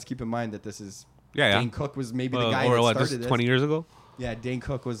now, but let's keep in mind that this is... Dane Cook was maybe the guy that started this. 20 years ago? Yeah, Dane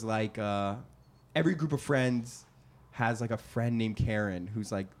Cook was like, every group of friends has like a friend named Karen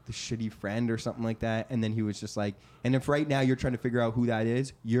who's like the shitty friend or something like that. And then he was just like, and if right now you're trying to figure out who that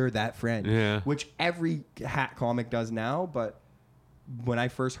is, you're that friend. Yeah. Which every hat comic does now. But when I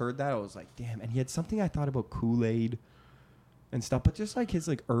first heard that, I was like, damn. And he had something I thought about Kool-Aid and stuff. But just like his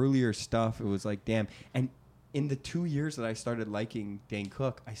like earlier stuff, it was like, damn. And in the 2 years that I started liking Dane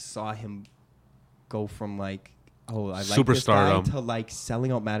Cook, I saw him go from like, oh, I like this guy to like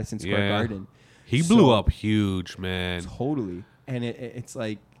selling out Madison Square Garden. He blew up huge, man. Totally. And it's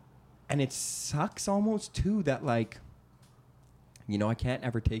like, and it sucks almost too that like, you know, I can't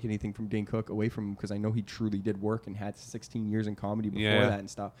ever take anything from Dane Cook away from him because I know he truly did work and had 16 years in comedy before that and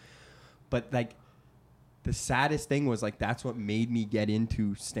stuff. But like, the saddest thing was like, that's what made me get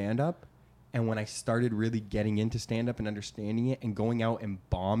into stand-up. And when I started really getting into stand-up and understanding it and going out and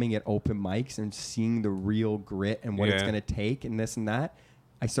bombing at open mics and seeing the real grit and what it's going to take and this and that,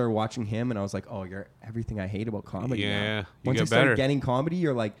 I started watching him and I was like, oh, you're everything I hate about comedy now. Once I started getting comedy,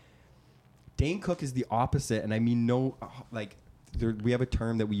 you're like, Dane Cook is the opposite. And I mean, we have a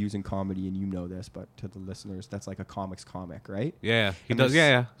term that we use in comedy, and you know this, but to the listeners, that's like a comic's comic, right? Yeah, he does.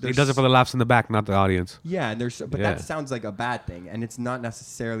 Yeah. He does it for the laughs in the back, not the audience. Yeah, and that sounds like a bad thing, and it's not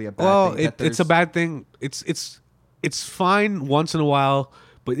necessarily a bad thing. Well, it's a bad thing. It's fine once in a while,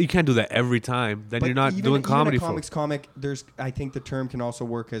 but you can't do that every time. Then you're not doing comedy. Even a comics comic, I think the term can also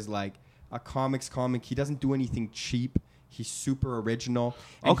work as like a comics comic. He doesn't do anything cheap. He's super original,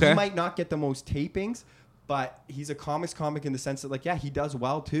 and he might not get the most tapings. But he's a comics comic in the sense that, like, yeah, he does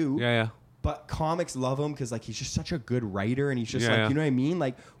well, too. Yeah. But comics love him because, like, he's just such a good writer. And he's just, like, you know what I mean?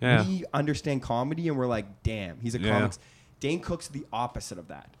 Like, we understand comedy and we're like, damn, he's a comics. Dane Cook's the opposite of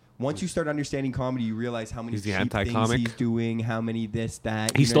that. Once you start understanding comedy, you realize how many cheap things he's doing, how many this,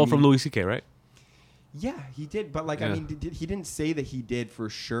 that. He stole from Louis C.K., right? Yeah, he did. But, like, I mean, he didn't say that he did for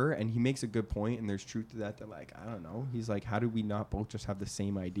sure. And he makes a good point, and there's truth to that. That, like, I don't know. He's like, how do we not both just have the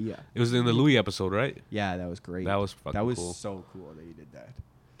same idea? It was in the Louis episode, right? Yeah, that was great. That was fucking cool. That was so cool that he did that.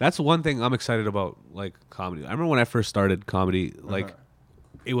 That's one thing I'm excited about, like, comedy. I remember when I first started comedy, like,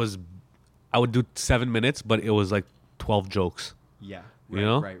 it was, I would do 7 minutes, but it was, like, 12 jokes. Yeah. You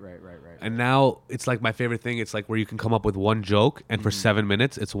know? Right. And now it's, like, my favorite thing. It's, like, where you can come up with one joke, and for 7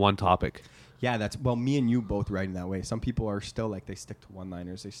 minutes, it's one topic. Yeah, me and you both writing that way. Some people are still like, they stick to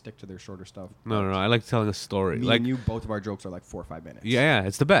one-liners. They stick to their shorter stuff. No. I like telling a story. Me and you, both of our jokes are like 4 or 5 minutes. Yeah,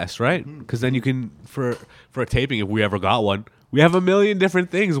 it's the best, right? Because then you can, for a taping, if we ever got one, we have a million different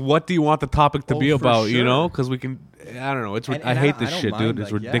things. What do you want the topic to be about, you know? Because we can, I don't know. I hate this shit, dude.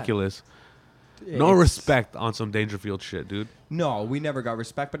 It's ridiculous. No respect on some Dangerfield shit, dude. No, we never got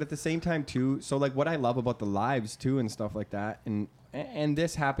respect. But at the same time, too, so like what I love about the lives, too, and stuff like that, and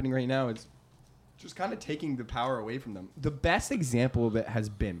this happening right now is just kind of taking the power away from them. The best example of it has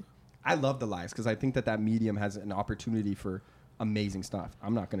been, I love the lives because I think that medium has an opportunity for amazing stuff.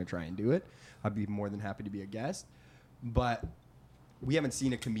 I'm not going to try and do it. I'd be more than happy to be a guest. But we haven't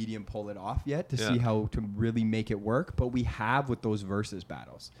seen a comedian pull it off yet to see how to really make it work. But we have with those versus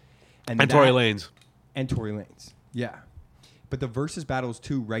battles. And Tory Lanez. And Tory Lanez. Yeah. But the versus battles,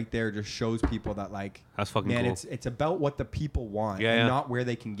 too, right there just shows people that, like, that's fucking cool. It's about what the people want and not where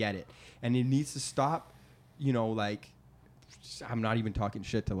they can get it. And it needs to stop, you know, like, I'm not even talking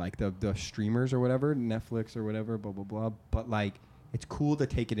shit to, like, the streamers or whatever, Netflix or whatever, blah, blah, blah. But, like, it's cool to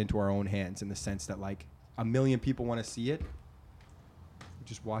take it into our own hands in the sense that, like, 1 million people want to see it.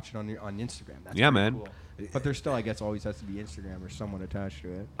 Just watch it on Instagram. That's man. Cool. But there's still, I guess, always has to be Instagram or someone attached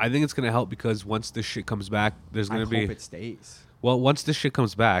to it. I think it's going to help because once this shit comes back, there's going to be... I hope it stays. Well, once this shit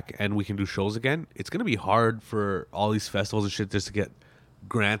comes back and we can do shows again, it's going to be hard for all these festivals and shit just to get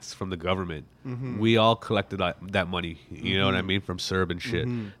grants from the government. Mm-hmm. We all collected that money, you know what I mean, from CERB and shit.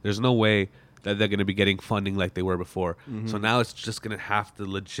 Mm-hmm. There's no way that they're going to be getting funding like they were before. Mm-hmm. So now it's just going to have to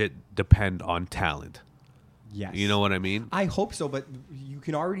legit depend on talent. Yes. You know what I mean? I hope so, but you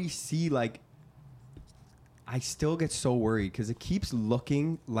can already see, like, I still get so worried because it keeps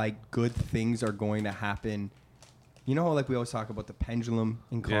looking like good things are going to happen. You know how, like, we always talk about the pendulum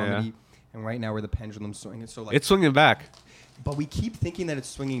in comedy? Yeah. And right now, where the pendulum's swinging. So, like, It's swinging back. but we keep thinking that it's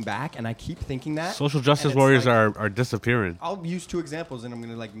swinging back, and I keep thinking that. Social justice warriors are disappearing. I'll use 2 examples, and I'm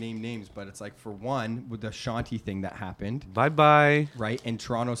going to, like, name names. But it's like, for one, with the Shanti thing that happened. Bye-bye. Right? In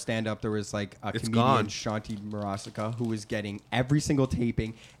Toronto stand-up, there was, like, a It's comedian, gone. Shanti Marasika, who was getting every single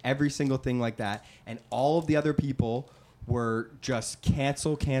taping, every single thing like that. And all of the other people were just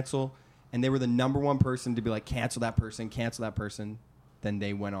cancel. And they were the number one person to be like, cancel that person. Then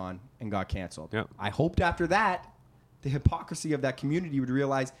they went on and got canceled. Yep. I hoped after that, the hypocrisy of that community would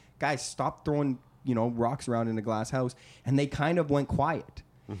realize, guys, stop throwing, rocks around in a glass house. And they kind of went quiet.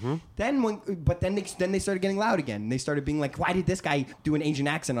 Mm-hmm. Then they started getting loud again. They started being like, why did this guy do an Asian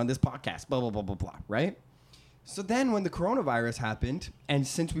accent on this podcast? Blah, blah, blah, blah, blah, right? So then when the coronavirus happened, and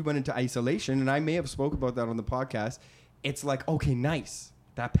since we went into isolation, and I may have spoke about that on the podcast, it's like, okay, nice.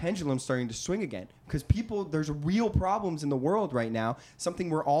 That pendulum's starting to swing again. Because there's real problems in the world right now, something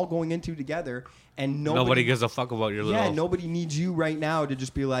we're all going into together, and nobody gives a fuck about your little... Yeah, nobody needs you right now to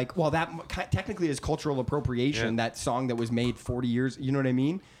just be like, well, that technically is cultural appropriation, that song that was made 40 years, you know what I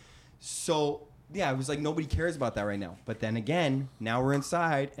mean? So, yeah, it was like nobody cares about that right now. But then again, now we're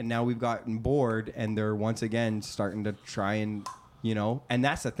inside, and now we've gotten bored, and they're once again starting to try and, and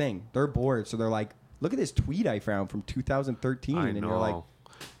that's the thing. They're bored, so they're like, look at this tweet I found from 2013, and you're like...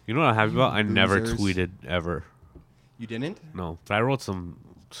 You know what I'm happy about? I never losers. tweeted ever. You didn't? No, but I wrote some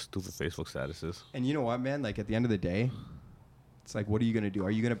stupid Facebook statuses. And you know what, man? Like, at the end of the day, it's like, what are you going to do?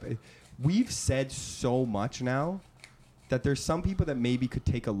 Are you going to... We've said so much now that there's some people that maybe could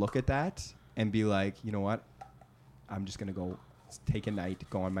take a look at that and be like, you know what? I'm just going to go take a night,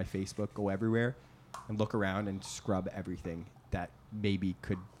 go on my Facebook, go everywhere, and look around and scrub everything that maybe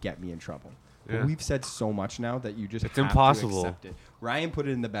could get me in trouble. Yeah. But we've said so much now that you just it's have impossible. to accept it. Ryan put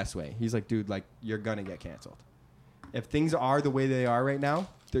it in the best way. He's like, dude, like, you're going to get canceled. If things are the way they are right now,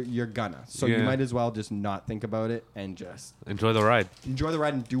 you're gonna. So you might as well just not think about it and just... Enjoy the ride. Enjoy the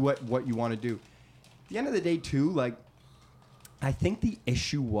ride and do what you want to do. At the end of the day, too, like, I think the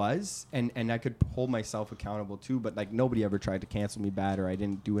issue was, and I could hold myself accountable, too, but, like, nobody ever tried to cancel me bad or I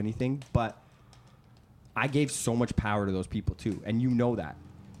didn't do anything, but I gave so much power to those people, too, and you know that.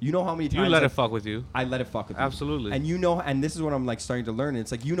 You know how many times... You let it fuck with you. I let it fuck with you. Absolutely. And and this is what I'm like starting to learn.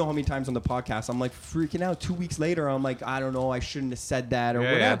 It's like, you know how many times on the podcast I'm like freaking out. 2 weeks later, I'm like, I don't know, I shouldn't have said that or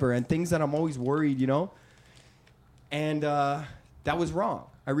whatever. And things that I'm always worried, And that was wrong.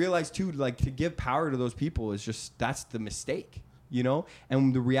 I realized too, like, to give power to those people is just, that's the mistake,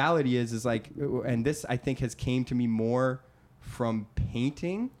 And the reality is like, and this I think has came to me more from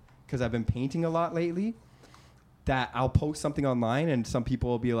painting, because I've been painting a lot lately. That I'll post something online and some people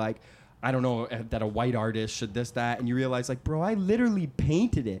will be like, I don't know, that a white artist should this, that. And you realize, like, bro, I literally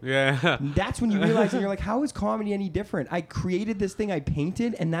painted it. Yeah. And that's when you realize, and you're like, how is comedy any different? I created this thing I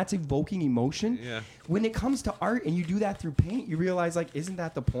painted, and that's evoking emotion. Yeah. When it comes to art and you do that through paint, you realize, like, isn't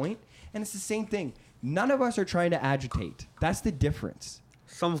that the point? And it's the same thing. None of us are trying to agitate. That's the difference.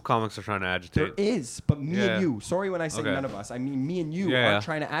 Some comics are trying to agitate. There is, but me and you. Sorry when I say none of us. I mean, me and you aren't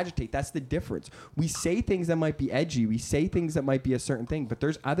trying to agitate. That's the difference. We say things that might be edgy. We say things that might be a certain thing. But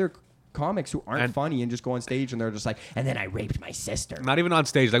there's other comics who aren't funny and just go on stage and they're just like, and then I raped my sister. Not even on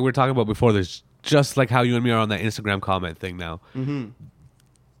stage. Like we were talking about before, there's just like how you and me are on that Instagram comment thing now. Mm-hmm.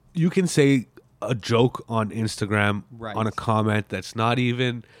 You can say a joke on Instagram on a comment that's not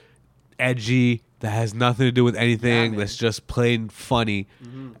even edgy, that has nothing to do with anything, that's just plain funny,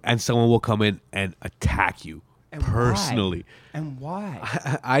 and someone will come in and attack you personally. Why? And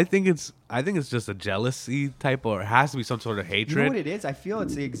why? I think it's just a jealousy type, or it has to be some sort of hatred. You know what it is? I feel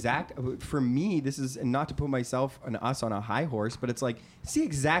it's the exact, for me, this is, and not to put myself and us on a high horse, but it's like, it's the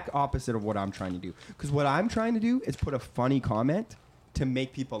exact opposite of what I'm trying to do. Because what I'm trying to do is put a funny comment to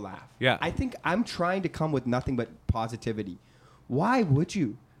make people laugh. Yeah. I think I'm trying to come with nothing but positivity. Why would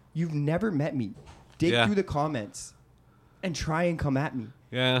you? You've never met me. Dig through the comments and try and come at me.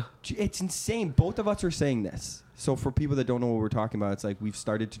 Yeah. It's insane. Both of us are saying this. So for people that don't know what we're talking about, it's like we've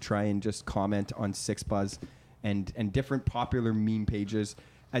started to try and just comment on Six Buzz and different popular meme pages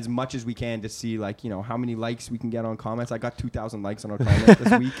as much as we can to see, like, how many likes we can get on comments. I got 2,000 likes on a comment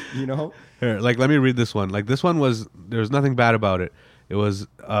this week, Here, like, let me read this one. Like, this one there was nothing bad about it. It was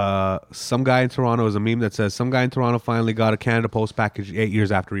some guy in Toronto. It was a meme that says, some guy in Toronto finally got a Canada Post package 8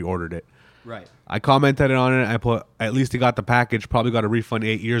 years after he ordered it. Right. I commented on it. I put, at least he got the package. Probably got a refund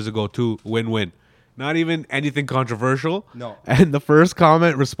 8 years ago too. Win-win. Not even anything controversial. No. And the first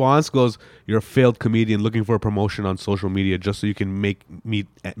comment response goes, "You're a failed comedian looking for a promotion on social media just so you can make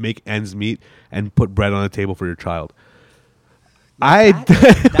ends meet and put bread on the table for your child."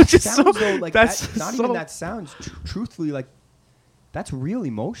 That sounds though like that's not even that sounds truthfully like that's real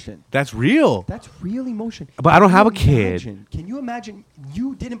emotion. That's real. That's real emotion. But I don't have a kid. Can you imagine?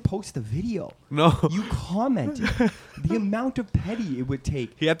 You didn't post the video. No. You commented. The amount of petty it would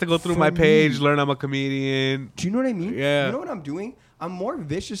take. He had to go through my page, learn I'm a comedian. Do you know what I mean? Yeah. You know what I'm doing? I'm more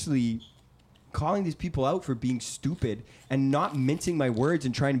viciously calling these people out for being stupid and not mincing my words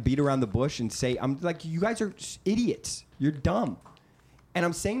and trying to beat around the bush and say, I'm like, you guys are idiots. You're dumb. And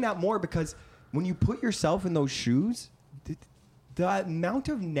I'm saying that more because when you put yourself in those shoes, the amount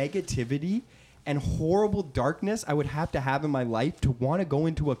of negativity and horrible darkness I would have to have in my life to want to go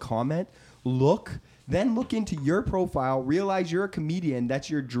into a comment, look into your profile, realize you're a comedian, that's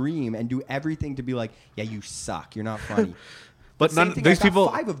your dream, and do everything to be like, yeah, you suck, you're not funny. But these people,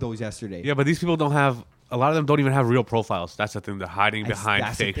 5 of those yesterday. Yeah, but these people don't have. A lot of them don't even have real profiles. That's the thing. They're hiding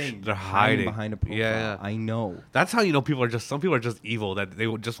behind fake. They're hiding behind a profile. Yeah, I know. That's how you know people are just. Some people are just evil. That they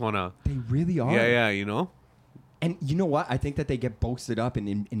would just want to. They really are. Yeah, you know. And you know what? I think that they get boasted up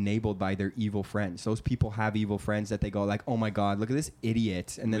and enabled by their evil friends. Those people have evil friends that they go like, oh my God, look at this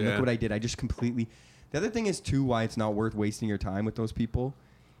idiot. And then look what I did. I just completely... The other thing is, too, why it's not worth wasting your time with those people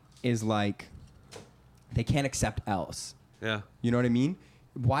is like, they can't accept else. Yeah. You know what I mean?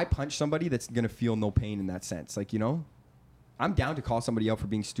 Why punch somebody that's going to feel no pain in that sense? Like, you know, I'm down to call somebody out for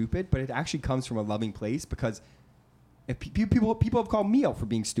being stupid, but it actually comes from a loving place because if people have called me out for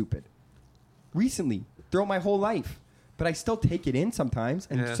being stupid recently throughout my whole life, but I still take it in sometimes.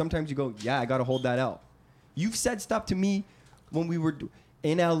 And sometimes you go, yeah, I got to hold that out. You've said stuff to me when we were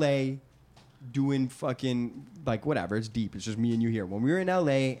in LA doing fucking like whatever. It's deep. It's just me and you here. When we were in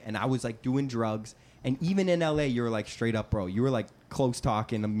LA and I was like doing drugs. And even in LA, you were like straight up, bro. You were like close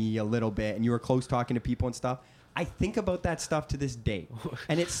talking to me a little bit, and you were close talking to people and stuff. I think about that stuff to this day,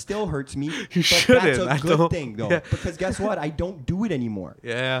 and it still hurts me. You shouldn't. That's a good thing, though, because guess what? I don't do it anymore.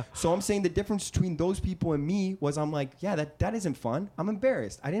 Yeah. So I'm saying the difference between those people and me was I'm like, yeah, that isn't fun. I'm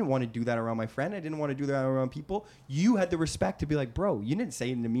embarrassed. I didn't want to do that around my friend. I didn't want to do that around people. You had the respect to be like, bro, you didn't say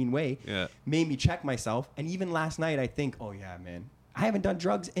it in a mean way. Yeah. Made me check myself, and even last night I think, oh yeah, man. I haven't done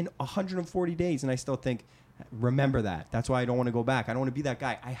drugs in 140 days, and I still think, remember that. That's why I don't want to go back. I don't want to be that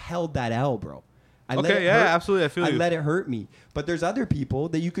guy. I held that L, bro. Absolutely. I feel you. I let it hurt me. But there's other people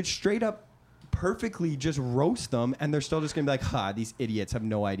that you could straight up perfectly just roast them, and they're still just going to be like, these idiots have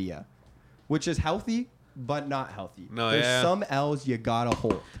no idea. Which is healthy, but not healthy. No, there's some L's you got to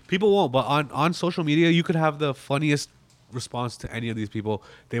hold. People won't, but on social media, you could have the funniest response to any of these people.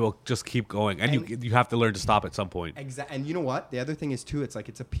 They will just keep going, and you have to learn to stop at some point. Exactly. And you know what? The other thing is too, it's like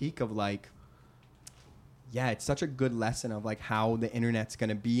it's a peak of like, yeah, it's such a good lesson of like how the internet's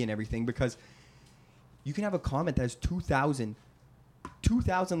gonna be and everything, because you can have a comment that has 2,000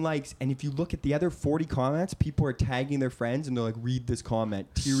 likes, and if you look at the other 40 comments, people are tagging their friends and they're like, read this comment,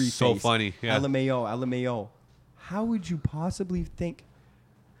 teary face, so funny, yeah. LMAO. How would you possibly think?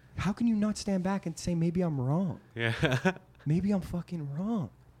 How can you not stand back and say, maybe I'm wrong? Yeah. Maybe I'm fucking wrong.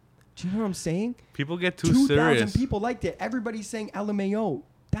 Do you know what I'm saying? People get too serious. 2,000 people liked it. Everybody's saying LMAO.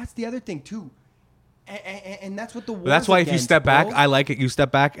 That's the other thing, too. And that's what the war. That's why if you step back, bro. I like it. You step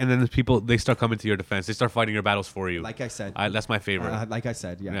back, and then the people, they start coming to your defense. They start fighting your battles for you. Like I said. That's my favorite. Like I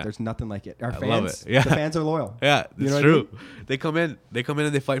said, yeah. There's nothing like it. Our I fans, love it. Yeah. The fans are loyal. Yeah, you it's know true. I mean? They come in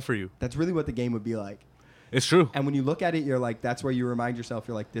and they fight for you. That's really what the game would be like. It's true. And when you look at it, you're like, that's where you remind yourself,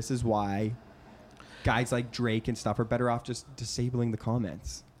 you're like, this is why guys like Drake and stuff are better off just disabling the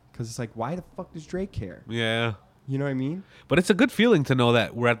comments. Because it's like, why the fuck does Drake care? Yeah. You know what I mean? But it's a good feeling to know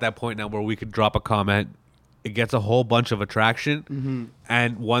that we're at that point now where we could drop a comment. It gets a whole bunch of attraction. Mm-hmm.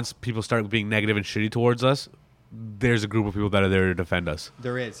 And once people start being negative and shitty towards us, there's a group of people that are there to defend us.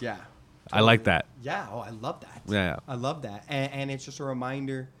 There is, yeah. Totally. I like that. Yeah. Oh, I love that. Yeah. I love that. And it's just a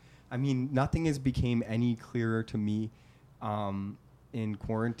reminder. I mean, nothing has became any clearer to me in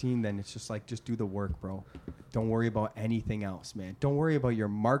quarantine than it's just like, just do the work, bro. Don't worry about anything else, man. Don't worry about your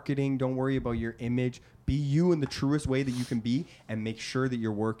marketing. Don't worry about your image. Be you in the truest way that you can be, and make sure that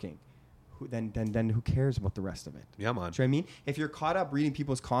you're working. Then who cares about the rest of it? Yeah, man. Do you know what I mean? If you're caught up reading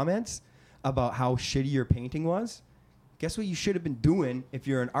people's comments about how shitty your painting was, guess what you should have been doing if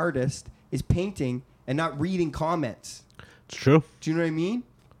you're an artist is painting and not reading comments. It's true. Do you know what I mean?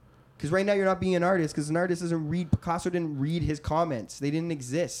 Because right now you're not being an artist because an artist doesn't read. Picasso didn't read his comments. They didn't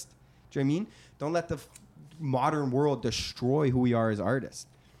exist. Do you know what I mean? Don't let the modern world destroy who we are as artists.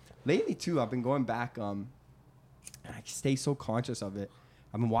 Lately, too, I've been going back, and I stay so conscious of it.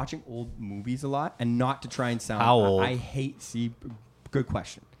 I've been watching old movies a lot, and not to try and sound. How old? I hate. See, good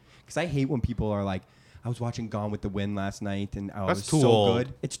question. Because I hate when people are like, I was watching Gone with the Wind last night, and oh, it was too so old.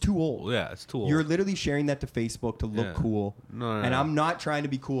 good. It's too old. Yeah, it's too old. You're literally sharing that to Facebook to look cool. No, and I'm not trying to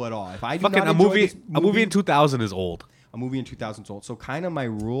be cool at all. If I do fucking not a enjoy movie, this a movie in 2000 is old. a movie in 2000 is old. So kind of my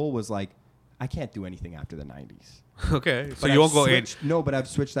rule was like, I can't do anything after the 90s. Okay, so But you won't go No, but I've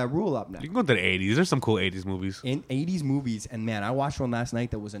switched that rule up now. You can go to the 80s. There's some cool 80s movies. In 80s movies, and man, I watched one last night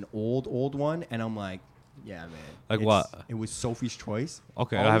that was an old one, and I'm like, yeah, man. Like what? It was Sophie's Choice.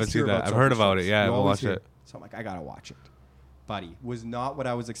 Okay, Always I haven't hear seen that. about I've heard Sophie's about Choice. it. Yeah, I You haven't always watched hear it. So I'm like, I gotta watch it. Buddy, was not what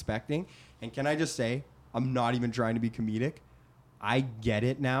I was expecting. And can I just say, I'm not even trying to be comedic. I get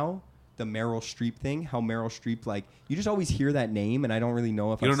it now. The Meryl Streep thing, how Meryl Streep, like, you just always hear that name, and I don't really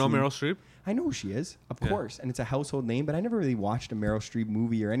know if You I've don't know seen- Meryl Streep? I know who she is, of Yeah. course, and it's a household name, but I never really watched a Meryl Streep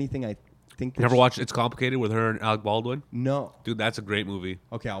movie or anything. I think that Never she- watched It's Complicated with her and Alec Baldwin? No. Dude, that's a great movie.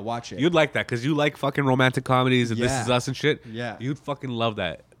 Okay, I'll watch it. You'd like that because you like fucking romantic comedies and This Yeah. Is Us and shit. Yeah. You'd fucking love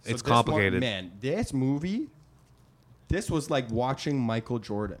that. So It's this one- complicated. man, this movie, this was like watching Michael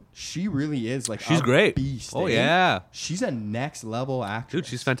Jordan. She really is like She's a great. beast. Oh, eh? yeah. She's a next level actress. Dude,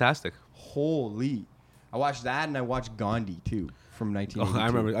 she's fantastic. Holy. I watched that and I watched Gandhi too from Oh, 1982. I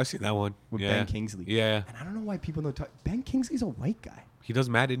remember. I've seen that one. With Yeah. Ben Kingsley. Yeah. And I don't know why people don't talk. Ben Kingsley's a white guy. He does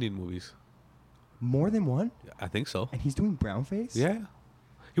mad Indian movies. More than one? I think so. And he's doing brownface? Yeah.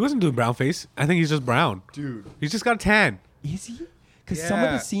 He wasn't doing brown face. I think he's just brown. Dude. He's just got a tan. Is he? Because some of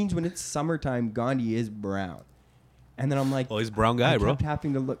the Yeah. scenes when it's summertime, Gandhi is brown. And then I'm like, Oh, he's a brown guy, I bro. kept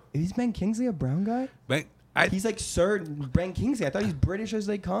having to look. Is Ben Kingsley a brown guy? He's like Sir Ben Kingsley. I thought he's British as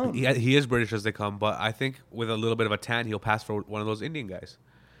they come. he is British as they come, but I think with a little bit of a tan, he'll pass for one of those Indian guys.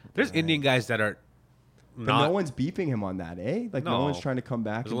 There's Indian guys that are But not. no one's beeping him on that, eh? Like no, No. one's trying to come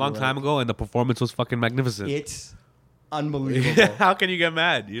back. It was a and long be time like, ago, and the performance was fucking magnificent. It's unbelievable. How can you get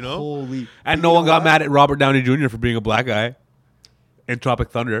mad? You know. Holy. And But no you one know got what? mad at Robert Downey Jr. for being a black guy in Tropic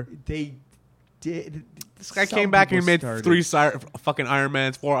Thunder. They did. This guy some came back and people made started- three fucking Iron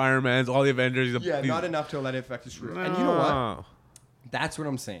Mans, 4 Iron Mans, all the Avengers. Yeah, not enough to let it affect his career. And you know what? That's what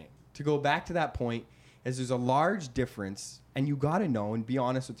I'm saying. To go back to that point, is there's a large difference, and you got to know and be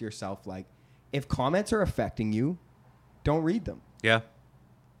honest with yourself. Like, if comments are affecting you, don't read them. Yeah.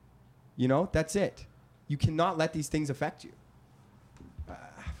 You know, that's it. You cannot let these things affect you. I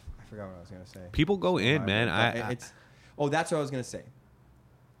forgot what I was gonna say. People go in, man. That's what I was gonna say.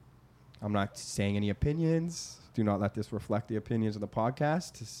 I'm not saying any opinions. Do not let this reflect the opinions of the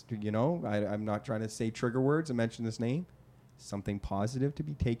podcast. You know, I'm not trying to say trigger words and mention this name. Something positive to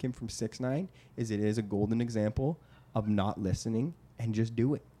be taken from 6ix9ine is it is a golden example of not listening and just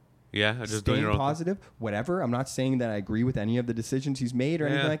doing. Yeah, just doing Staying your own positive, whatever. I'm not saying that I agree with any of the decisions he's made or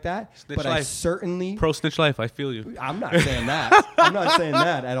anything like that. Snitch but I life. certainly Pro snitch life. I feel you. I'm not saying that. I'm not saying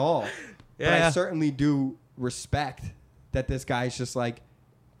that at all. But Yeah. I certainly do respect that this guy's just like,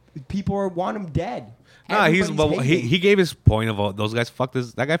 people want him dead. Nah, Everybody's hating. he gave his point of those guys fucked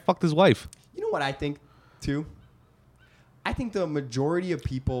his. That guy fucked his wife. You know what I think, too? I think the majority of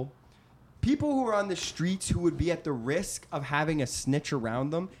people who are on the streets who would be at the risk of having a snitch around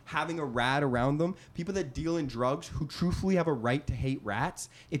them, having a rat around them, people that deal in drugs who truthfully have a right to hate rats,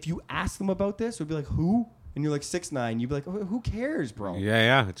 if you ask them about this, would be like, who? And you're like 6ix9ine, you'd be like, who cares, bro?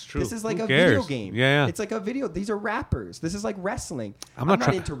 Yeah, it's true. This is like Who a cares? video game. Yeah. It's like a video. These are rappers. This is like wrestling. I'm I'm not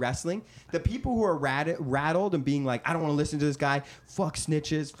not into wrestling. The people who are rattled and being like, I don't want to listen to this guy. Fuck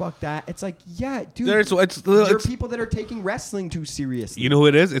snitches. Fuck that. It's like, yeah, dude. You're people that are taking wrestling too seriously. You know who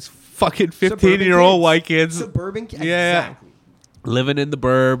it is? It's fucking Suburban 15-year-old kids. white kids. Suburban kids. Yeah. Exactly. Living in the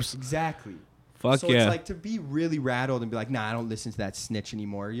burbs. Exactly. Fuck so yeah. it's like to be really rattled and be like, nah, I don't listen to that snitch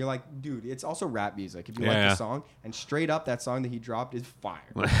anymore. You're like, dude, it's also rap music. If you like the song, and straight up, that song that he dropped is fire.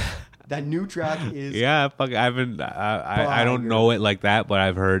 That new track is fuck. I don't know it like that, but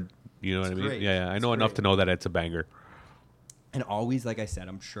I've heard. You know what I mean? great. Yeah. I It's know enough great. to know that it's a banger. And always, like I said,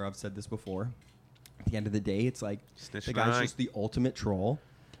 I'm sure I've said this before. At the end of the day, it's like Snitch the guy's nine. just the ultimate troll,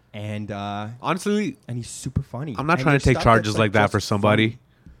 and Honestly, he's super funny. I'm not And trying there's to take stuff charges that's, like that just for somebody. funny.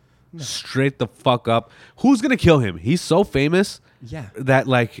 No. Straight the fuck up. Who's gonna kill him? He's so famous Yeah. that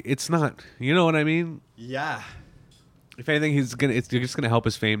like it's not. You know what I mean? Yeah. If anything, you're just gonna help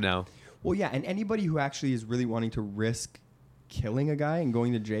his fame now. Well, yeah, and anybody who actually is really wanting to risk killing a guy and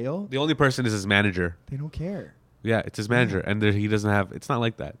going to jail, The only person is his manager. they don't care. Yeah, it's his manager, and he doesn't have. It's not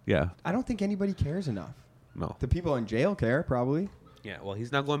like that. Yeah, I don't think anybody cares enough. no. The people in jail care, probably. Yeah, well,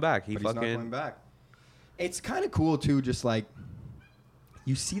 he's not going back. But he's not going back. It's kind of cool, too, just like,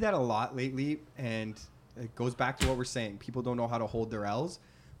 you see that a lot lately, and it goes back to what we're saying. People don't know how to hold their L's,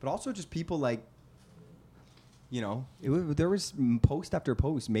 but also just people, like, there was post after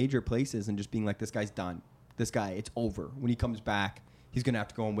post, major places, and just being like, this guy's done. This guy, it's over. When he comes back, he's going to have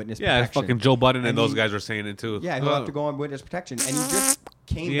to go on witness protection. Yeah, fucking Joe Budden and those guys were saying it too. Yeah, he'll have to go on witness protection. And he just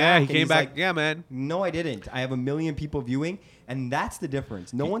came back. Yeah, he came back. Like, yeah, man. No, I didn't. I have 1 million people viewing, and that's the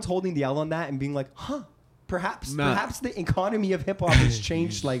difference. No one's holding the L on that and being like, perhaps the economy of hip hop has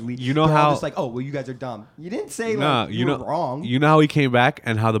changed slightly. You know They're all how? just like, oh, well, you guys are dumb. You didn't say you were wrong. You know how he came back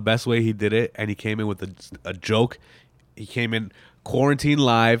and how the best way he did it, and he came in with a joke. He came in quarantine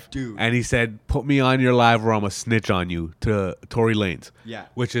live, dude, and he said, "Put me on your live, or I'm a snitch on you." To Tory Lanez, yeah,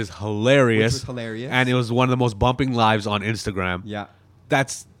 which is hilarious. Which was hilarious, and it was one of the most bumping lives on Instagram. Yeah,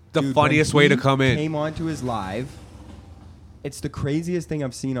 that's the funniest way to come in. Came onto his live. It's the craziest thing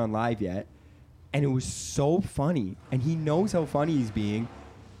I've seen on live yet. And it was so funny. And he knows how funny he's being.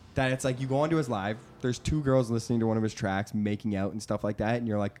 That it's like you go onto his live. There's 2 girls listening to one of his tracks, making out and stuff like that. And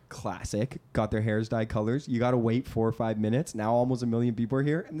you're like, classic. Got their hairs dyed colors. You got to wait 4 or 5 minutes. Now almost 1 million people are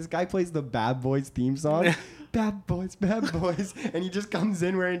here. And this guy plays the Bad Boys theme song. Bad Boys, Bad Boys. And he just comes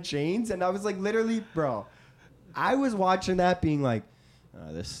in wearing chains. And I was like, literally, bro. I was watching that being like,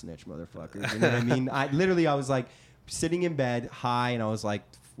 this snitch motherfucker. You know what I mean? I was like sitting in bed high. And I was like,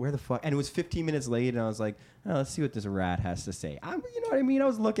 where the fuck? And it was 15 minutes late, and I was like, let's see what this rat has to say. You know what I mean? I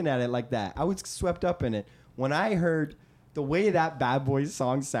was looking at it like that. I was swept up in it. When I heard the way that Bad Boys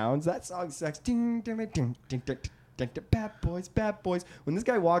song sounds, that song sucks. Ding, ding, ding, ding, ding, ding, Bad Boys, Bad Boys. When this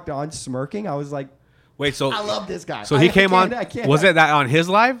guy walked on smirking, I was like, wait, so I love this guy. So he came on. Was it that on his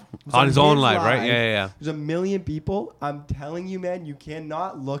live? On his own live, right? Yeah. There's 1 million people. I'm telling you, man, you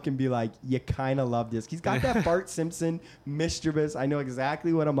cannot look and be like, you kind of love this. He's got that Bart Simpson mischievous. I know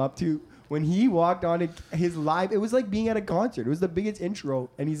exactly what I'm up to. When he walked on his live, it was like being at a concert. It was the biggest intro,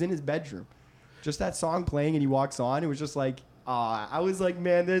 and he's in his bedroom. Just that song playing, and he walks on. It was just like, I was like,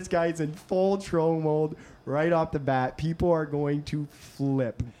 man, this guy's in full troll mode right off the bat. People are going to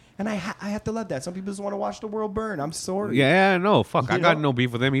flip. And I have to love that. Some people just want to watch the world burn. I'm sorry. Yeah, no, fuck. I got no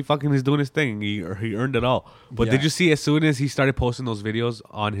beef with him. He fucking is doing his thing. He earned it all. But did you see as soon as he started posting those videos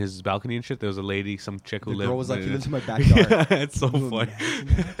on his balcony and shit, there was a lady, some chick who lived. The girl was like, he lives in my backyard. That's so funny.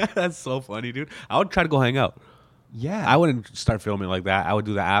 That's so funny, dude. I would try to go hang out. Yeah. I wouldn't start filming like that. I would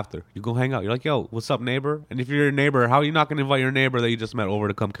do that after. You go hang out. You're like, yo, what's up, neighbor? And if you're a neighbor, how are you not going to invite your neighbor that you just met over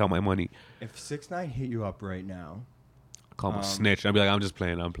to come count my money? If 6ix9ine hit you up right now, call him a snitch. I'd be like, I'm just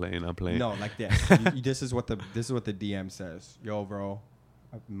playing. I'm playing. No, like this. This is what the DM says. Yo, bro,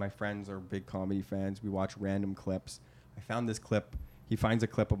 my friends are big comedy fans. We watch random clips. I found this clip. He finds a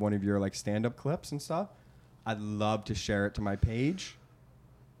clip of one of your like stand-up clips and stuff. I'd love to share it to my page,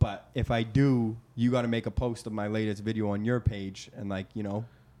 but if I do, you got to make a post of my latest video on your page and like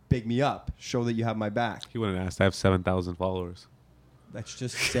big me up, show that you have my back. He wouldn't ask. I have 7,000 followers. Let's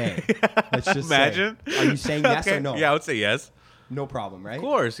just say. Let's just imagine. Say. Are you saying yes or no? Yeah, I would say yes. No problem, right? Of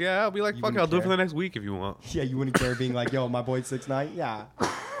course, yeah. I'll be like, fuck it, I'll do it for the next week if you want. Yeah, you wouldn't care being like, yo, my boy 6ix9ine? Yeah.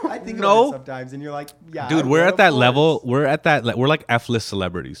 I think about it sometimes, and you're like, yeah. Dude, we're at that level. We're like F-list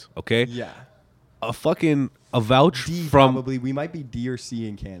celebrities, okay? Yeah. A vouch D from... probably. We might be D or C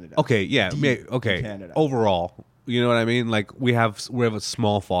in Canada. Okay, yeah. D okay. Canada. Overall, you know what I mean? Like, we have a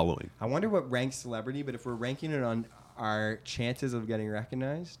small following. I wonder what ranks celebrity, but if we're ranking it on our chances of getting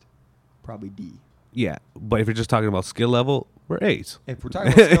recognized, probably D. Yeah, but if you're just talking about skill level, we're A's. If we're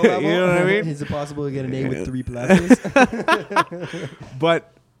talking about skill level, you know what I mean? Is it possible to get an A with 3 pluses?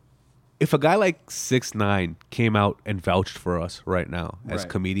 But if a guy like 6ix9ine came out and vouched for us right now as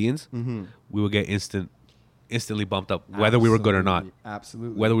comedians, we would get instantly bumped up, whether we were good or not.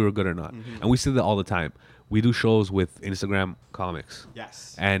 Absolutely. Whether we were good or not. And we see that all the time. We do shows with Instagram comics.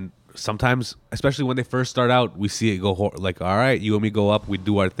 Yes. And sometimes, especially when they first start out, we see it go like, all right, you and me go up, we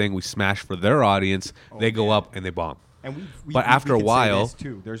do our thing, we smash for their audience, they go up and they bomb. And but after a while,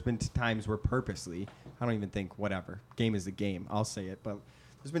 too, there's been times where purposely, I don't even think whatever, game is the game, I'll say it, but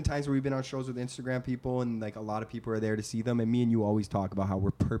there's been times where we've been on shows with Instagram people and like a lot of people are there to see them, and me and you always talk about how we're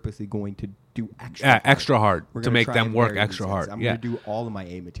purposely going to do extra hard to make them work extra hard. I'm going to do all of my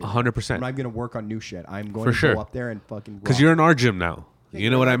A material. 100%. I'm not going to work on new shit. I'm going to go up there and fucking because you're in our gym now. You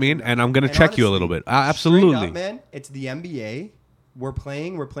know what I mean? And I'm going to check you a little bit. Absolutely. Up, man, it's the NBA. We're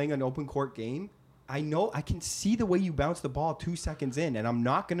playing an open court game. I know I can see the way you bounce the ball 2 seconds in, and I'm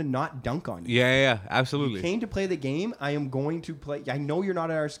not going to not dunk on you. Yeah, absolutely. You came to play the game. I am going to play. I know you're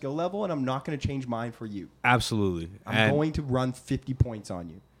not at our skill level, and I'm not going to change mine for you. Absolutely. I'm going to run 50 points on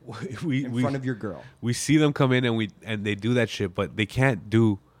you in front of your girl. We see them come in, and they do that shit, but they can't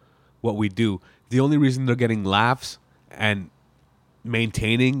do what we do. The only reason they're getting laughs and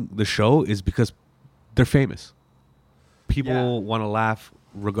maintaining the show is because they're famous. People want to laugh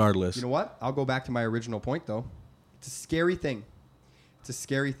regardless. You know what? I'll go back to my original point, though. It's a scary thing. It's a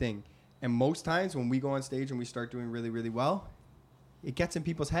scary thing. And most times when we go on stage and we start doing really, really well, it gets in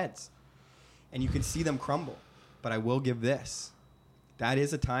people's heads. And you can see them crumble. But I will give this. That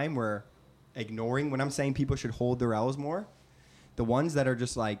is a time where ignoring, when I'm saying people should hold their L's more, the ones that are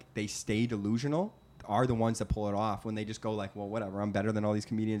just like, they stay delusional are the ones that pull it off when they just go like, well, whatever, I'm better than all these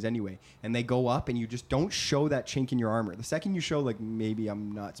comedians anyway. And they go up and you just don't show that chink in your armor. The second you show like, maybe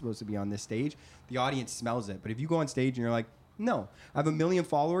I'm not supposed to be on this stage, the audience smells it. But if you go on stage and you're like, no, I have 1 million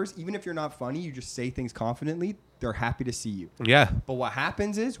followers. Even if you're not funny, you just say things confidently. They're happy to see you. Yeah. But what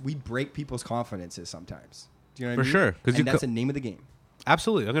happens is we break people's confidences sometimes. Do you know what I mean? For sure. And that's the name of the game.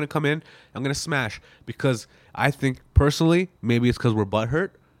 Absolutely. I'm going to come in. I'm going to smash because I think personally, maybe it's because we're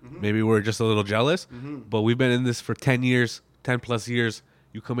butthurt. Mm-hmm. Maybe we're just a little jealous. Mm-hmm. But we've been in this for 10 years, 10 plus years.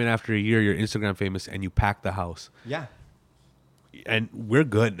 You come in after a year, you're Instagram famous, and you pack the house. Yeah. And we're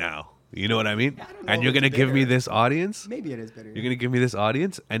good now. You know what I mean? Yeah, I don't know and you're going to give me this audience. Maybe it is better. You're going to give me this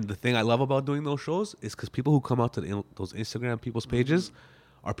audience. And the thing I love about doing those shows is because people who come out to those Instagram people's pages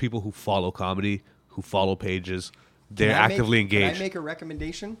are people who follow comedy, who follow pages. They're actively engaged. Can I make a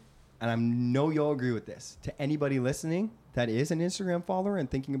recommendation? And I know you'll agree with this. To anybody listening that is an Instagram follower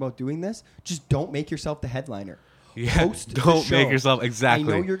and thinking about doing this, just don't make yourself the headliner. Yeah, don't make yourself,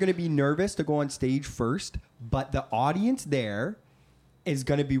 exactly. I know you're going to be nervous to go on stage first, but the audience there is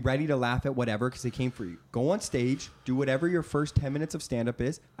going to be ready to laugh at whatever because they came for you. Go on stage, do whatever your first 10 minutes of stand-up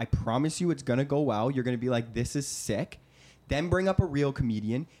is. I promise you it's going to go well. You're going to be like, this is sick. Then bring up a real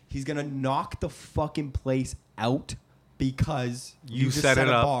comedian. He's going to knock the fucking place out because you just set a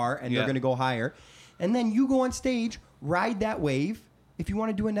bar and they're going to go higher. And then you go on stage, ride that wave. If you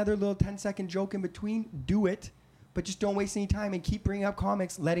want to do another little 10-second joke in between, do it. But just don't waste any time and keep bringing up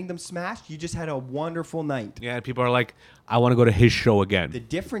comics, letting them smash. You just had a wonderful night. Yeah, and people are like, I want to go to his show again. The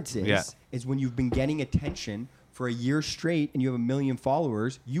difference is when you've been getting attention for a year straight and you have 1 million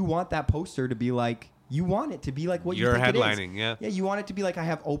followers, you want that poster to be like, you want it to be like what you think headlining, it is. yeah. Yeah, you want it to be like I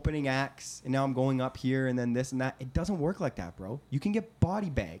have opening acts and now I'm going up here and then this and that. It doesn't work like that, bro. You can get body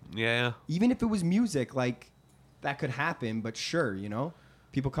bagged. Yeah. Even if it was music, like that could happen, but sure, you know.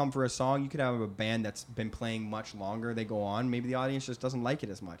 People come for a song. You could have a band that's been playing much longer. They go on. Maybe the audience just doesn't like it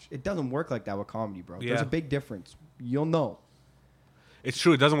as much. It doesn't work like that with comedy, bro. Yeah. There's a big difference. You'll know. It's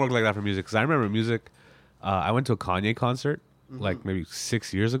true. It doesn't work like that for music. Because I remember music. I went to a Kanye concert like maybe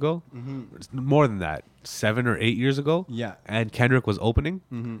 6 years ago. Mm-hmm. More than that. 7 or 8 years ago. Yeah. And Kendrick was opening.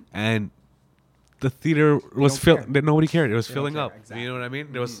 Mm-hmm. And the theater was filled. Nobody cared. It was filling up. Exactly. You know what I mean?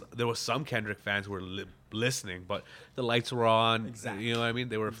 Mm-hmm. There was some Kendrick fans who were listening, but the lights were on. Exactly. You know what I mean?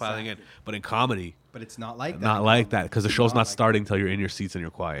 They were filing in. But in comedy, but it's not like that. Not like that because the show's not starting until you're in your seats and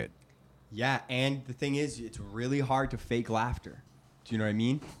you're quiet. Yeah, and the thing is, it's really hard to fake laughter. Do you know what I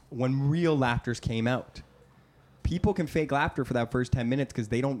mean? When real laughters came out, people can fake laughter for that first 10 minutes because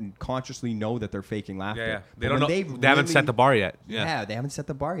they don't consciously know that they're faking laughter. Yeah. They don't know. They haven't set the bar yet. Yeah, they haven't set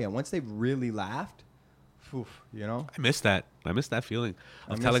the bar yet. Once they've really laughed, you know? I miss that. I miss that feeling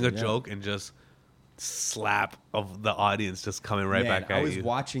of telling a joke and just slap of the audience just coming right back at you. I was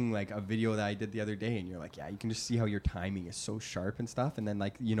watching like a video that I did the other day and you're like, yeah, you can just see how your timing is so sharp and stuff. And then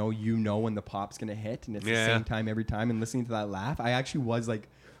like, you know when the pop's going to hit and it's the same time every time and listening to that laugh. I actually was like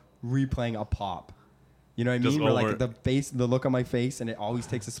replaying a pop. You know what I mean? Where like the look on my face and it always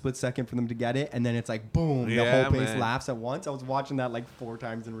takes a split second for them to get it. And then it's like, boom, the whole place laughs at once. I was watching that like 4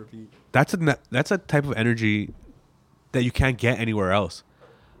 times in repeat. That's a type of energy that you can't get anywhere else.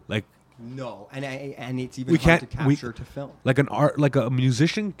 Like, no, and it's even hard to capture to film. Like a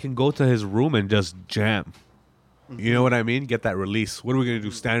musician can go to his room and just jam. Mm-hmm. You know what I mean? Get that release. What are we gonna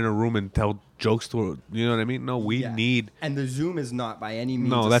do? Stand in a room and tell jokes to? You know what I mean? No, we need. And the Zoom is not by any means.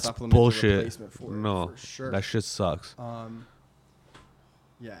 No, that's bullshit. Replacement for no, for sure. That shit sucks.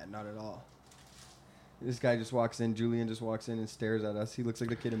 Yeah, not at all. This guy just walks in. Julian just walks in and stares at us. He looks like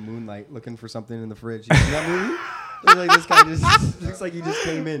the kid in Moonlight looking for something in the fridge. You see that movie? Like this guy just looks like he just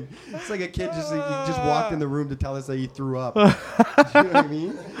came in. It's like a kid he just walked in the room to tell us that he threw up. You know what I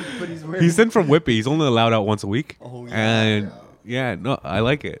mean? But he's in from Whippy. He's only allowed out once a week. Oh yeah. And no, I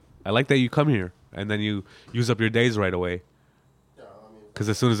like it. I like that you come here and then you use up your days right away. Because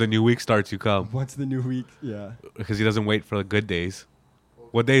as soon as the new week starts, you come. What's the new week? Yeah. Because he doesn't wait for the good days.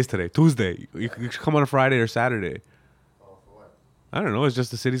 What day is today? Tuesday. You should come on a Friday or Saturday. Oh, for what? I don't know. It's just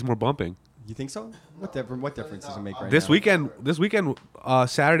the city's more bumping. You think so? What difference does it make right this now? This weekend,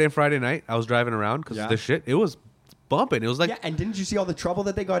 Saturday and Friday night, I was driving around because of this shit. It was bumping. It was like... Yeah, and didn't you see all the trouble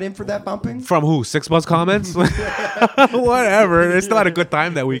that they got in for that bumping? From who? 6 months comments? Whatever. It's not a good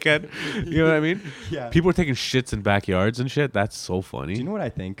time that weekend. You know what I mean? Yeah. People are taking shits in backyards and shit. That's so funny. Do you know what I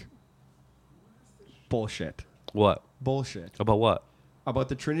think? Bullshit. What? Bullshit. About what? About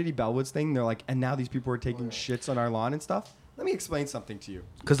the Trinity Bellwoods thing. They're like, and now these people are taking shits on our lawn and stuff. Let me explain something to you.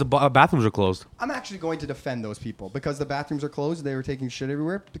 Because the bathrooms are closed. I'm actually going to defend those people. Because the bathrooms are closed, they were taking shit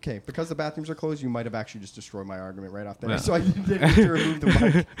everywhere. Okay, because the bathrooms are closed, you might have actually just destroyed my argument right off there. Yeah. So I didn't need to remove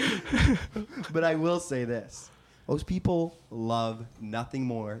the mic. But I will say this. Those people love nothing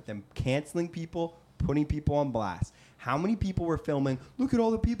more than canceling people, putting people on blast. How many people were filming, look at all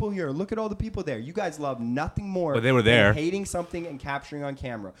the people here, look at all the people there. You guys love nothing more but they were there. than hating something and capturing on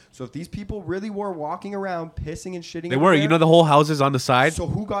camera. So if these people really were walking around pissing and shitting, they were. You know the whole houses on the side. So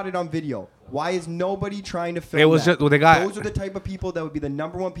who got it on video? Why is nobody trying to film? It was that? just well, they got. Those are the type of people that would be the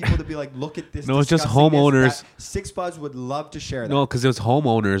number one people to be like, look at this. No, it's just homeowners. Six Buzz would love to share that. No, because it was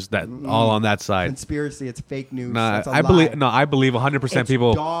homeowners that all on that side. Conspiracy. It's fake news. Nah, That's a I lie. believe. No, I believe 100%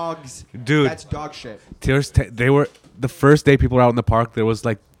 people. Dogs, dude. That's dog shit. They were the first day people were out in the park. There was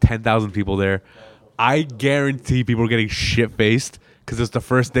like 10,000 people there. I guarantee people were getting shit faced because it's the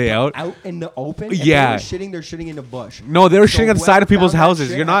first day out. Out in the open. Yeah. If they're shitting in the bush. No, they were shitting on the side of people's houses.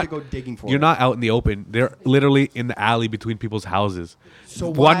 Shit, You're not. go digging for you're it. not out in the open. They're literally in the alley between people's houses. So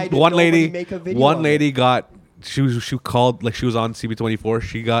why did one nobody lady make a video one of lady it? got. She called like she was on CB24.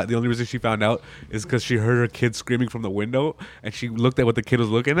 She got the only reason she found out is because she heard her kid screaming from the window, and she looked at what the kid was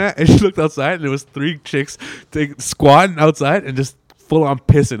looking at, and she looked outside, and there was 3 chicks squatting outside and just full on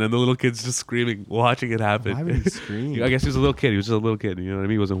pissing, and the little kid's just screaming, watching it happen. Why would he scream? I guess he was a little kid. He was just a little kid. You know what I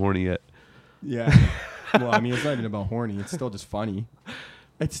mean? He wasn't horny yet. Yeah. Well, I mean, it's not even about horny. It's still just funny.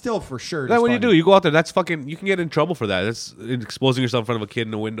 It's still for sure. That's what funny. you do. You go out there. That's fucking. You can get in trouble for that. That's exposing yourself in front of a kid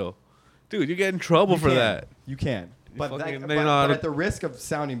in a window. Dude, you get in trouble for that. You can. But, fucking- but at the risk of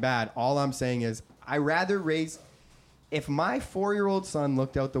sounding bad, all I'm saying is I rather raise. If my 4-year-old son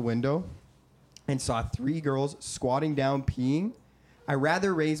looked out the window and saw 3 girls squatting down peeing, I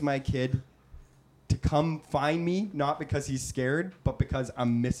rather raise my kid to come find me, not because he's scared, but because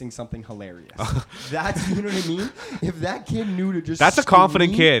I'm missing something hilarious. That's, you know what I mean? If that kid knew to just That's a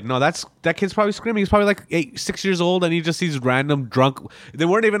confident scream- kid. No, that kid's probably screaming. He's probably like 6 years old, and he just sees random drunk. They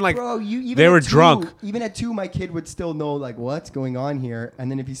weren't even like. Bro, even they at were 2, drunk. Even at 2, my kid would still know like what's going on here. And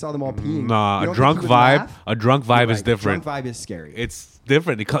then if he saw them all peeing, Nah, you a don't drunk think he would vibe. laugh? A drunk vibe You're is right, different. Drunk vibe is scary. It's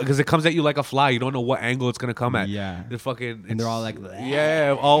different because it comes at you like a fly. You don't know what angle it's gonna come at. Yeah. They're fucking. And they're all like,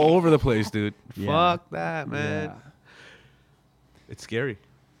 yeah, all over the place, dude. Yeah. Fuck that, man. Yeah. It's scary,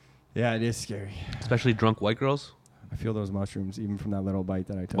 Yeah, it is scary. especially drunk white girls. I feel those mushrooms even from that little bite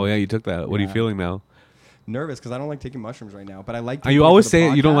that I took. Oh yeah, you took that. What are you Yeah. feeling now? Nervous because I don't like taking mushrooms right now, but I like. You always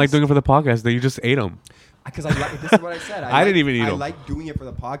say you don't like doing it for the podcast. Then you just ate them. Because I like. This is what I said. I didn't even eat I 'em. like doing it for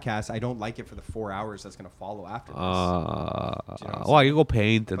the podcast. I don't like it for the 4 hours that's gonna follow after this. Do you know what I'm Well, you go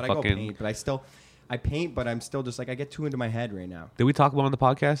paint and but I go fucking. paint. But I paint, but I'm still just like I get too into my head right now. Did we talk about on the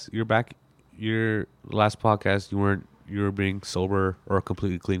podcast? You're back. Your last podcast, you were being sober or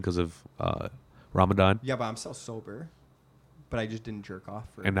completely clean because of Ramadan. Yeah, but I'm still sober. But I just didn't jerk off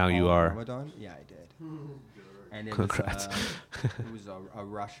for. And now all you of are. Ramadan. Yeah, I did. And it Congrats. was a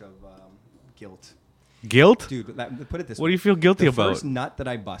rush of guilt. Guilt? Dude, put it this way. What do you feel guilty the about? First nut that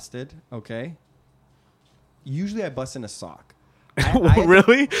I busted, okay? Usually I bust in a sock.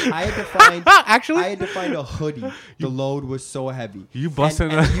 Really? I had to find. Actually? I had to find a hoodie. The load was so heavy. You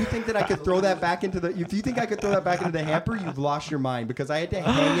busted and if you think that I could throw that back into the? If you think I could throw that back into the hamper, you've lost your mind because I had to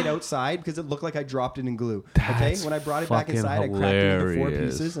hang it outside because it looked like I dropped it in glue. Okay, That's when I brought it back fucking inside, I cracked it into 4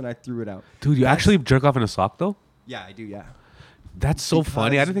 hilarious. pieces and I threw it out. Dude, you actually jerk off in a sock though? Yeah, I do. Yeah. That's so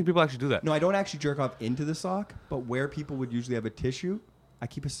funny. I Because- didn't think people actually do that. No, I don't actually jerk off into the sock, but where people would usually have a tissue, I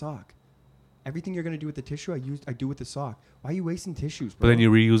keep a sock. Everything you're gonna do with the tissue, I do with the sock. Why are you wasting tissues, bro? But then you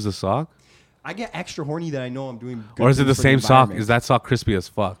reuse the sock? I get extra horny that I know I'm doing. Good Or is it things the for same sock? environment. Is that sock crispy as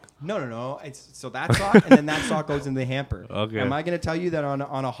fuck? No. It's so that sock and then that sock goes in the hamper. Okay. Am I gonna tell you that on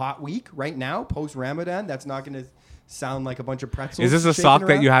a hot week right now, post Ramadan, that's not gonna sound like a bunch of pretzels? Is this a shaking sock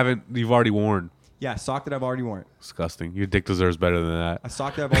that around? you've already worn? Yeah, sock that I've already worn. Disgusting. Your dick deserves better than that. A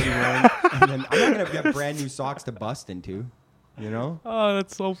sock that I've already worn. And then I'm not gonna get brand new socks to bust into. You know? Oh,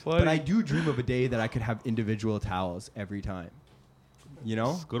 that's so funny. But I do dream of a day that I could have individual towels every time. You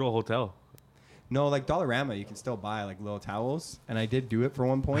know? Go to a hotel. No, like Dollarama, you can still buy like little towels. And I did do it for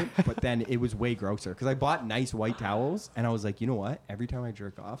one point, but then it was way grosser. Because I bought nice white towels, and I was like, you know what? Every time I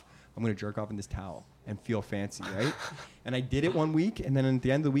jerk off, I'm going to jerk off in this towel and feel fancy, right? And I did it one week, and then at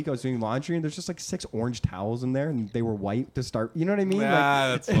the end of the week, I was doing laundry, and there's just like 6 orange towels in there, and they were white to start. You know what I mean?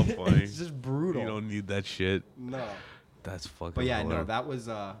 That's so funny. It's just brutal. You don't need that shit. No. That's fucking But yeah, no, hilarious. that was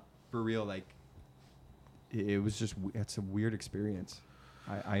for real. Like, it was just it's a weird experience.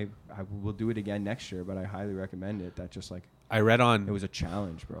 I will do it again next year, but I highly recommend it. That just like I read on. it was a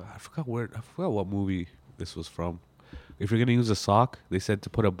challenge, bro. I forgot what movie this was from. If you're gonna use a sock, they said to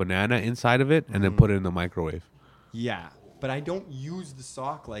put a banana inside of it and then put it in the microwave. Yeah, but I don't use the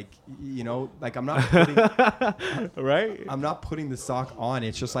sock like like I'm not putting, right. I'm not putting the sock on.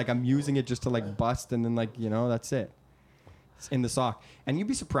 It's just like I'm using it just to like bust and then like that's it. It's in the sock, and you'd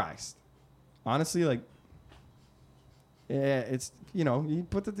be surprised, honestly. Like, yeah, it's you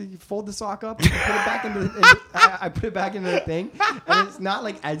fold the sock up, you put it back I put it back into the thing, and it's not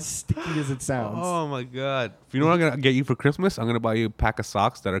like as sticky as it sounds. Oh my god! You know what I'm gonna get you for Christmas? I'm gonna buy you a pack of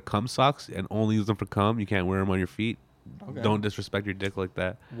socks that are cum socks and only use them for cum. You can't wear them on your feet. Okay. Don't disrespect your dick like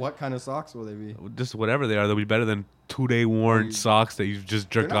that. What kind of socks will they be? Just whatever they are. They'll be better than 2-day worn socks that you've just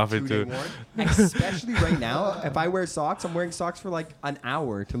jerked off into. Especially right now, if I wear socks, I'm wearing socks for like an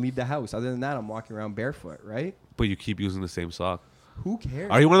hour to leave the house. Other than that, I'm walking around barefoot, right? But you keep using the same sock. Who cares?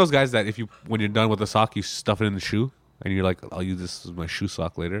 Are you one of those guys that when you're done with the sock, you stuff it in the shoe? And you're like, I'll use this as my shoe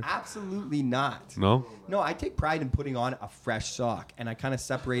sock later? Absolutely not. No? No, I take pride in putting on a fresh sock. And I kind of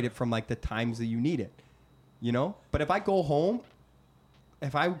separate it from like the times that you need it. But if I go home,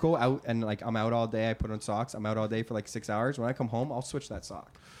 if I go out and like I'm out all day, I put on socks. I'm out all day for like 6 hours. When I come home, I'll switch that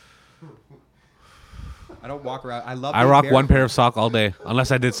sock. I don't walk around. I rock one pair of sock all day, unless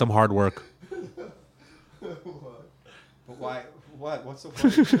I did some hard work. But why? What? What's so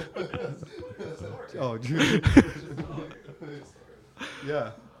funny? Oh, Julian.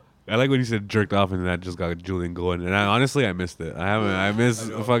 Yeah. I like when you said jerked off and that just got Julian going. And honestly, I missed it. I miss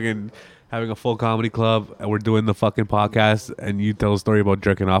fucking having a full comedy club and we're doing the fucking podcast and you tell a story about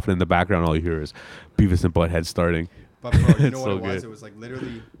jerking off and in the background all you hear is Beavis and Butthead starting. But bro, you know what so it was? good. It was like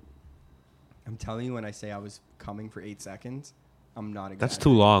literally, I'm telling you when I say I was coming for 8 seconds, I'm not exaggerating. That's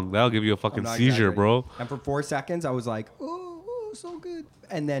too long. That'll give you a fucking seizure, bro. And for 4 seconds, I was like, oh, so good.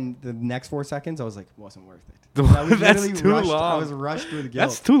 And then the next 4 seconds, I was like, wasn't worth it. I was That's too rushed. long. I was rushed with guilt.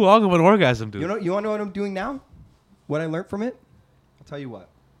 That's too long of an orgasm, dude. You want to know what I'm doing now? What I learned from it? I'll tell you what.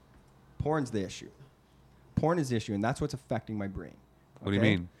 Porn's the issue. Porn is the issue, and that's what's affecting my brain. Okay? What do you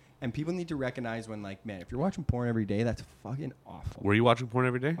mean? And people need to recognize when, like, man, if you're watching porn every day, that's fucking awful. Were you watching porn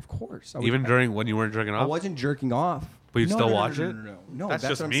every day? Of course. Even during when you weren't jerking off? I wasn't jerking off. But you'd still watch it? No, that's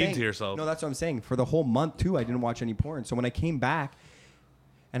just what I'm mean saying. to yourself. No, that's what I'm saying. For the whole month, too, I didn't watch any porn. So when I came back,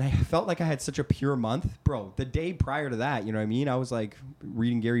 and I felt like I had such a pure month. Bro, the day prior to that, you know what I mean? I was, like,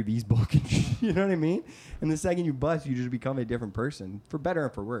 reading Gary Vee's book. And you know what I mean? And the second you bust, you just become a different person. For better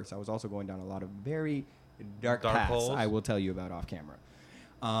and for worse. I was also going down a lot of very dark paths holes? I will tell you about off camera.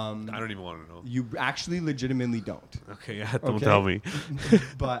 I don't even want to know. You actually legitimately don't. Okay, yeah, don't tell me.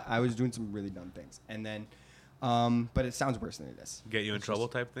 But I was doing some really dumb things. And then, but it sounds worse than it is. Get you in trouble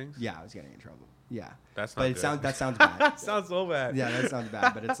type things? Yeah, I was getting in trouble. Yeah. That's not but good. That sounds bad. That sounds so bad. Yeah, that sounds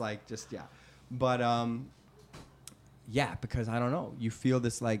bad. But it's like, just, yeah. But, yeah, because I don't know. You feel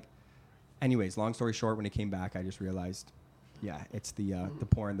this like, anyways, long story short, when it came back, I just realized, yeah, it's the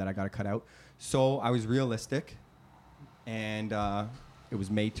porn that I got to cut out. So I was realistic. And, it was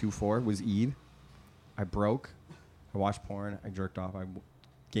May 24. It was Eid. I broke. I watched porn. I jerked off. I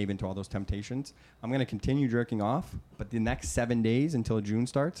gave into all those temptations. I'm going to continue jerking off. But the next 7 days until June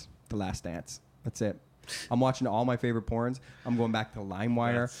starts, The Last Dance. That's it. I'm watching all my favorite porns. I'm going back to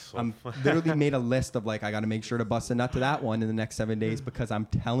LimeWire. So I'm literally made a list of like, I got to make sure to bust a nut to that one in the next 7 days because I'm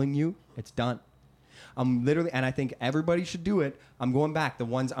telling you, it's done. I'm literally, and I think everybody should do it. I'm going back. The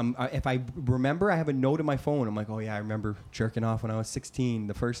ones if I remember, I have a note in my phone. I'm like, oh yeah, I remember jerking off when I was 16.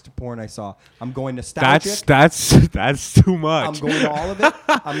 The first porn I saw. I'm going nostalgic. That's too much. I'm going to all of it.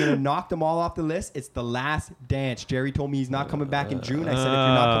 I'm gonna knock them all off the list. It's The Last Dance. Jerry told me he's not coming back in June. I said, if you're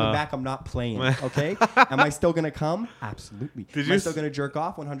not coming back, I'm not playing. Okay? Am I still gonna come? Absolutely. Am I still gonna jerk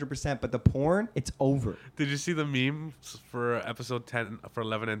off? 100%. But the porn, it's over. Did you see the memes for episode 10 for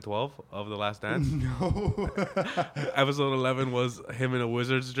 11 and 12 of The Last Dance? No. Episode 11 was him in a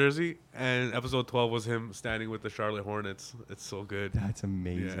Wizards jersey, and episode 12 was him standing with the Charlotte Hornets. It's so good. That's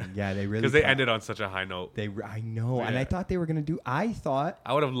amazing. Yeah, they really. Because they ended on such a high note. I know, Yeah. and I thought they were gonna do. I thought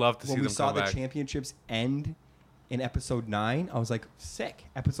I would have loved to see when them we saw come the back. championships end in episode 9, I was like, sick.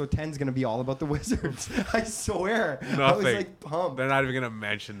 Episode 10 is gonna be all about the Wizards. I swear. Nothing. I was like pumped. They're not even gonna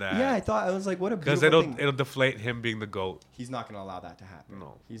mention that. Yeah, I was like, what a because beautiful thing. it'll deflate him being the GOAT. He's not gonna allow that to happen.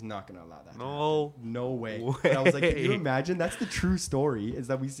 No. He's not gonna allow that. No. To happen. No way. And I was like, can you imagine? That's the true story. Is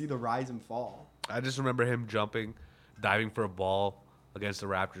that we see the rise and fall. I just remember him diving for a ball against the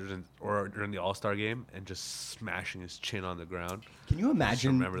Raptors or during the All-Star game and just smashing his chin on the ground. Can you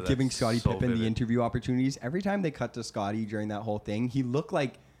imagine giving Scottie Pippen vivid. the interview opportunities? Every time they cut to Scottie during that whole thing, he looked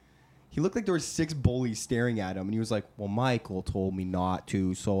like He looked like there were 6 bullies staring at him, and he was like, "Well, Michael told me not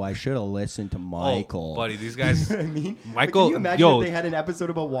to, so I should have listened to Michael." Oh, buddy, these guys. You know what I mean, Michael, Like, can you imagine if they had an episode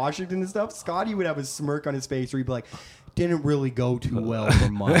about Washington and stuff? Scotty would have a smirk on his face, where he'd be like, "Didn't really go too well for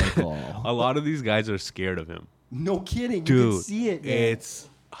Michael." A lot of these guys are scared of him. No kidding, Dude, you can see it. Man. It's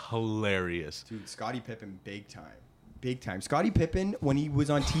hilarious. Dude, Scottie Pippen, big time. Scottie Pippen, when he was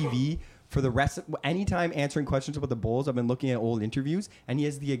on TV. For the rest of anytime answering questions about the Bulls, I've been looking at old interviews, and he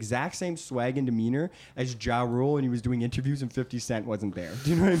has the exact same swag and demeanor as Ja Rule when he was doing interviews and 50 Cent wasn't there. Do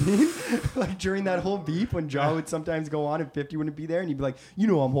you know what I mean? Like during that whole beef when Ja would sometimes go on and 50 wouldn't be there, and he'd be like, "You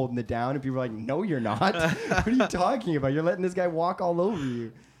know I'm holding it down," and people were like, "No, you're not. What are you talking about? You're letting this guy walk all over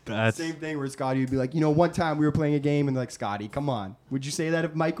you." Same thing where Scotty would be like, "One time we were playing a game, and like, Scotty, come on. Would you say that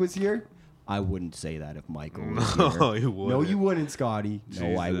if Mike was here?" I wouldn't say that if Michael was here. No, you wouldn't. No, you wouldn't, Scotty. No,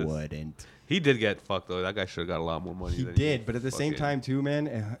 Jesus. I wouldn't. He did get fucked though. That guy should have got a lot more money. He did, but at the same time too,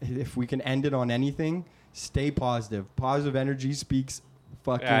 man, if we can end it on anything, stay positive. Positive energy speaks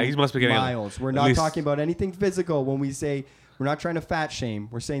fucking he must be getting miles. We're not talking about anything physical when we say we're not trying to fat shame.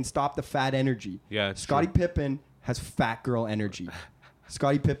 We're saying stop the fat energy. Yeah, Scottie Pippen has fat girl energy.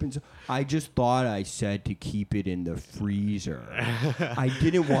 Scottie Pippen's, I just thought I said to keep it in the freezer. I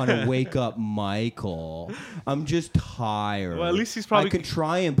didn't want to wake up Michael. I'm just tired. Well, at least he's probably... I could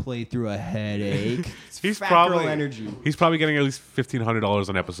try and play through a headache. He's fat probably girl energy. He's probably getting at least $1,500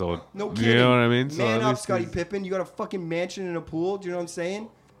 an episode. No kidding. You know what I mean? Man up, Scottie Pippen. You got a fucking mansion and a pool. Do you know what I'm saying?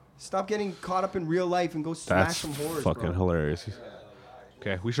 Stop getting caught up in real life and go smash some whores, fucking hilarious.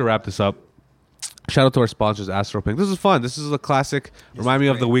 Okay, we should wrap this up. Shout out to our sponsors, Astro Pink. This is fun. This is a classic. Remind me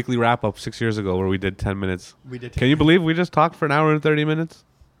of the weekly wrap up 6 years ago where we did 10 minutes. Can you believe we just talked for an hour and 30 minutes?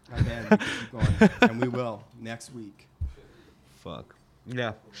 I can. We can keep going. And we will next week. Fuck.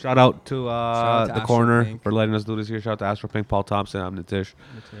 Yeah. Shout out to the Astro corner Pink for letting us do this here. Shout out to Astro Pink, Paul Thompson. I'm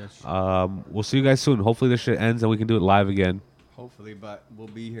Nitty. We'll see you guys soon. Hopefully this shit ends and we can do it live again. Hopefully, but we'll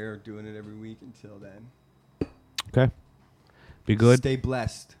be here doing it every week until then. Okay. Be good. Stay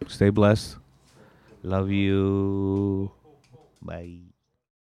blessed. Stay blessed. Love you. Bye.